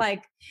pitch.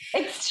 Like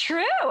it's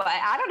true.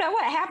 I don't know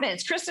what happened.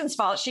 It's Kristen's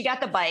fault. She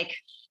got the bike.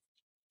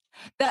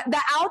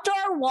 The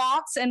outdoor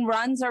walks and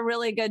runs are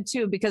really good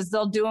too, because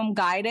they'll do them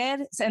guided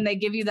and they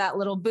give you that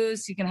little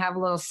boost. You can have a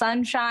little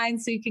sunshine.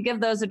 So you could give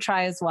those a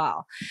try as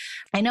well.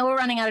 I know we're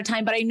running out of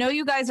time, but I know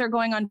you guys are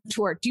going on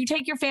tour. Do you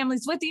take your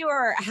families with you,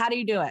 or how do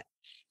you do it?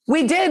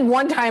 We did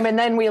one time and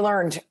then we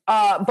learned,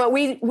 but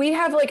we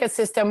have like a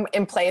system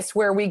in place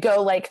where we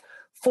go like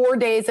 4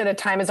 days at a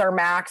time is our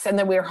max. And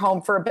then we're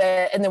home for a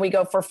bit and then we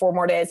go for 4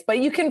 more days. But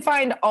you can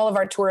find all of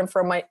our tour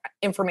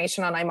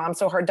information on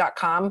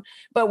imomsohard.com.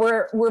 But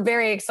we're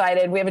very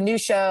excited. We have a new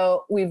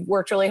show. We've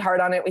worked really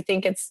hard on it. We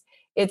think it's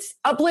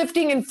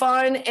uplifting and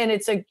fun, and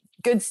it's a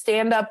good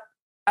stand-up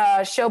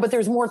show, but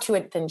there's more to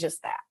it than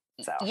just that.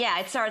 So yeah,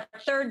 it's our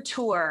 3rd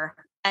tour.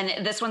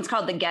 And this one's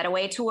called the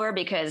Getaway Tour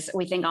because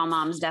we think all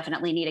moms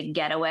definitely need a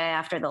getaway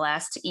after the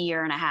last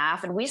year and a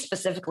half. And we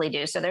specifically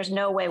do. So there's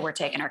no way we're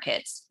taking our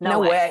kids. No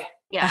way.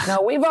 Yeah.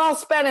 No, we've all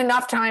spent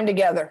enough time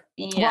together.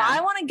 Yeah. Well,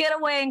 I want to get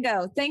away and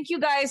go. Thank you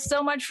guys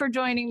so much for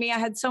joining me. I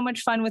had so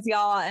much fun with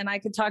y'all, and I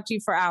could talk to you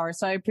for hours.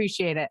 So I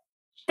appreciate it.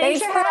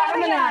 Thanks for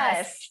having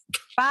us.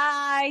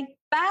 Bye.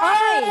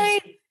 Bye.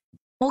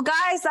 Well,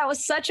 guys, that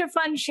was such a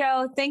fun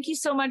show. Thank you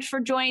so much for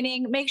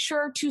joining. Make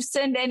sure to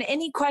send in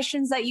any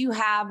questions that you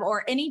have,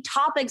 or any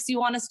topics you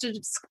want us to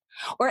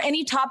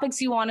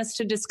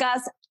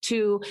discuss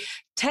to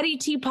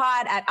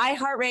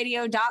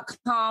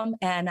teddyteapot@iheartradio.com.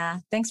 And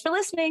thanks for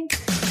listening.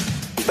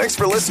 Thanks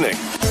for listening.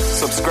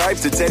 Subscribe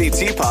to Teddy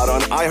Teapot on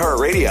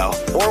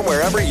iHeartRadio or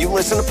wherever you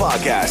listen to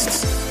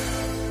podcasts.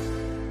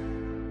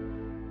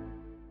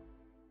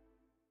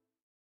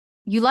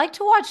 You like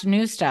to watch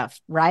new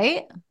stuff,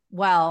 right?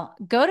 Well,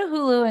 go to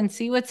Hulu and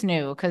see what's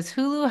new, because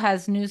Hulu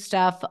has new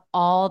stuff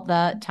all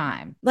the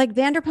time. Like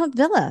Vanderpump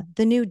Villa,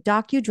 the new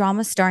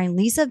docudrama starring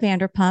Lisa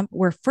Vanderpump,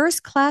 where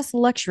first-class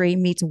luxury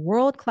meets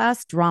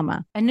world-class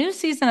drama. A new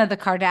season of The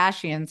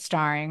Kardashians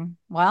starring,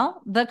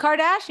 well, the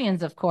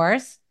Kardashians, of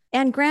course.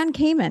 And Grand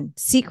Cayman,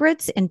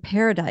 Secrets in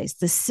Paradise,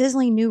 the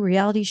sizzling new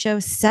reality show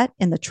set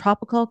in the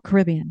tropical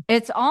Caribbean.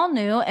 It's all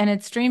new and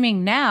it's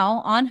streaming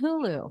now on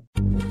Hulu.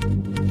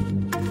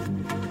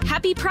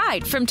 Happy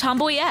Pride from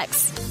Tomboy X,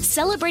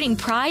 celebrating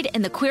pride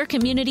and the queer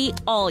community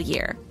all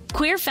year.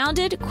 Queer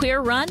founded,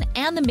 queer run,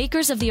 and the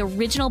makers of the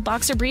original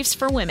boxer briefs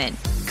for women,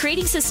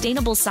 creating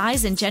sustainable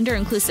size and gender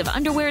inclusive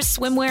underwear,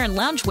 swimwear, and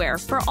loungewear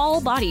for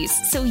all bodies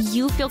so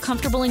you feel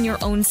comfortable in your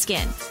own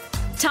skin.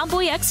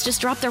 Tomboy X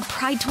just dropped their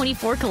Pride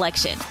 24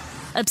 collection.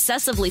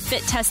 Obsessively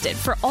fit tested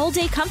for all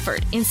day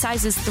comfort in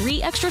sizes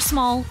 3 extra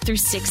small through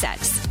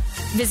 6X.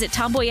 Visit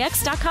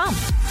tomboyx.com.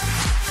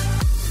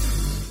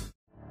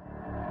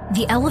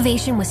 The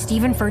Elevation with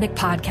Stephen Furtick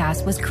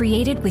podcast was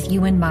created with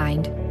you in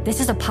mind. This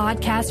is a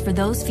podcast for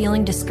those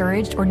feeling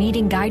discouraged or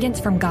needing guidance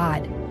from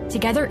God.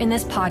 Together in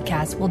this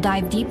podcast, we'll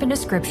dive deep into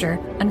scripture,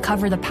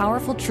 uncover the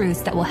powerful truths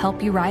that will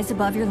help you rise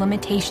above your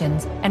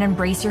limitations and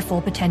embrace your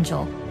full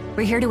potential.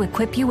 We're here to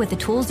equip you with the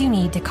tools you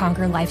need to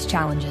conquer life's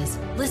challenges.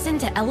 Listen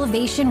to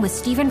Elevation with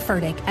Stephen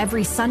Furtick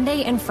every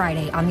Sunday and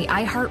Friday on the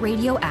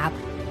iHeartRadio app,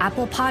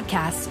 Apple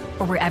Podcasts,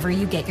 or wherever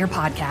you get your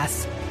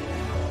podcasts.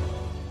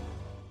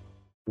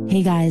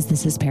 Hey guys,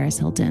 this is Paris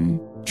Hilton.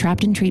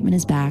 Trapped in Treatment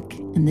is back,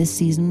 and this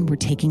season we're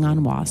taking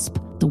on WASP,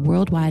 the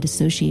Worldwide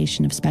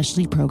Association of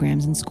Specialty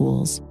Programs in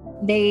Schools.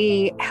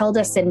 They held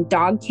us in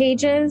dog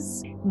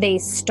cages. They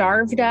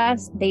starved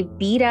us. They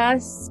beat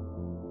us.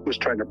 Was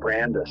trying to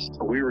brand us.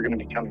 So we were going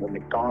to become the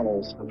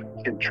McDonald's of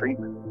kid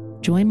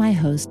treatment. Join my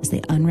host as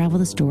they unravel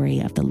the story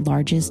of the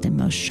largest and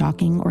most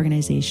shocking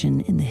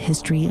organization in the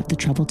history of the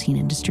troubled teen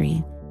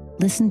industry.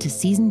 Listen to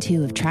Season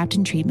 2 of Trapped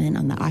in Treatment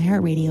on the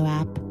iHeartRadio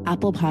app,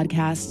 Apple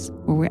Podcasts,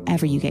 or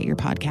wherever you get your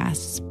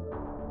podcasts.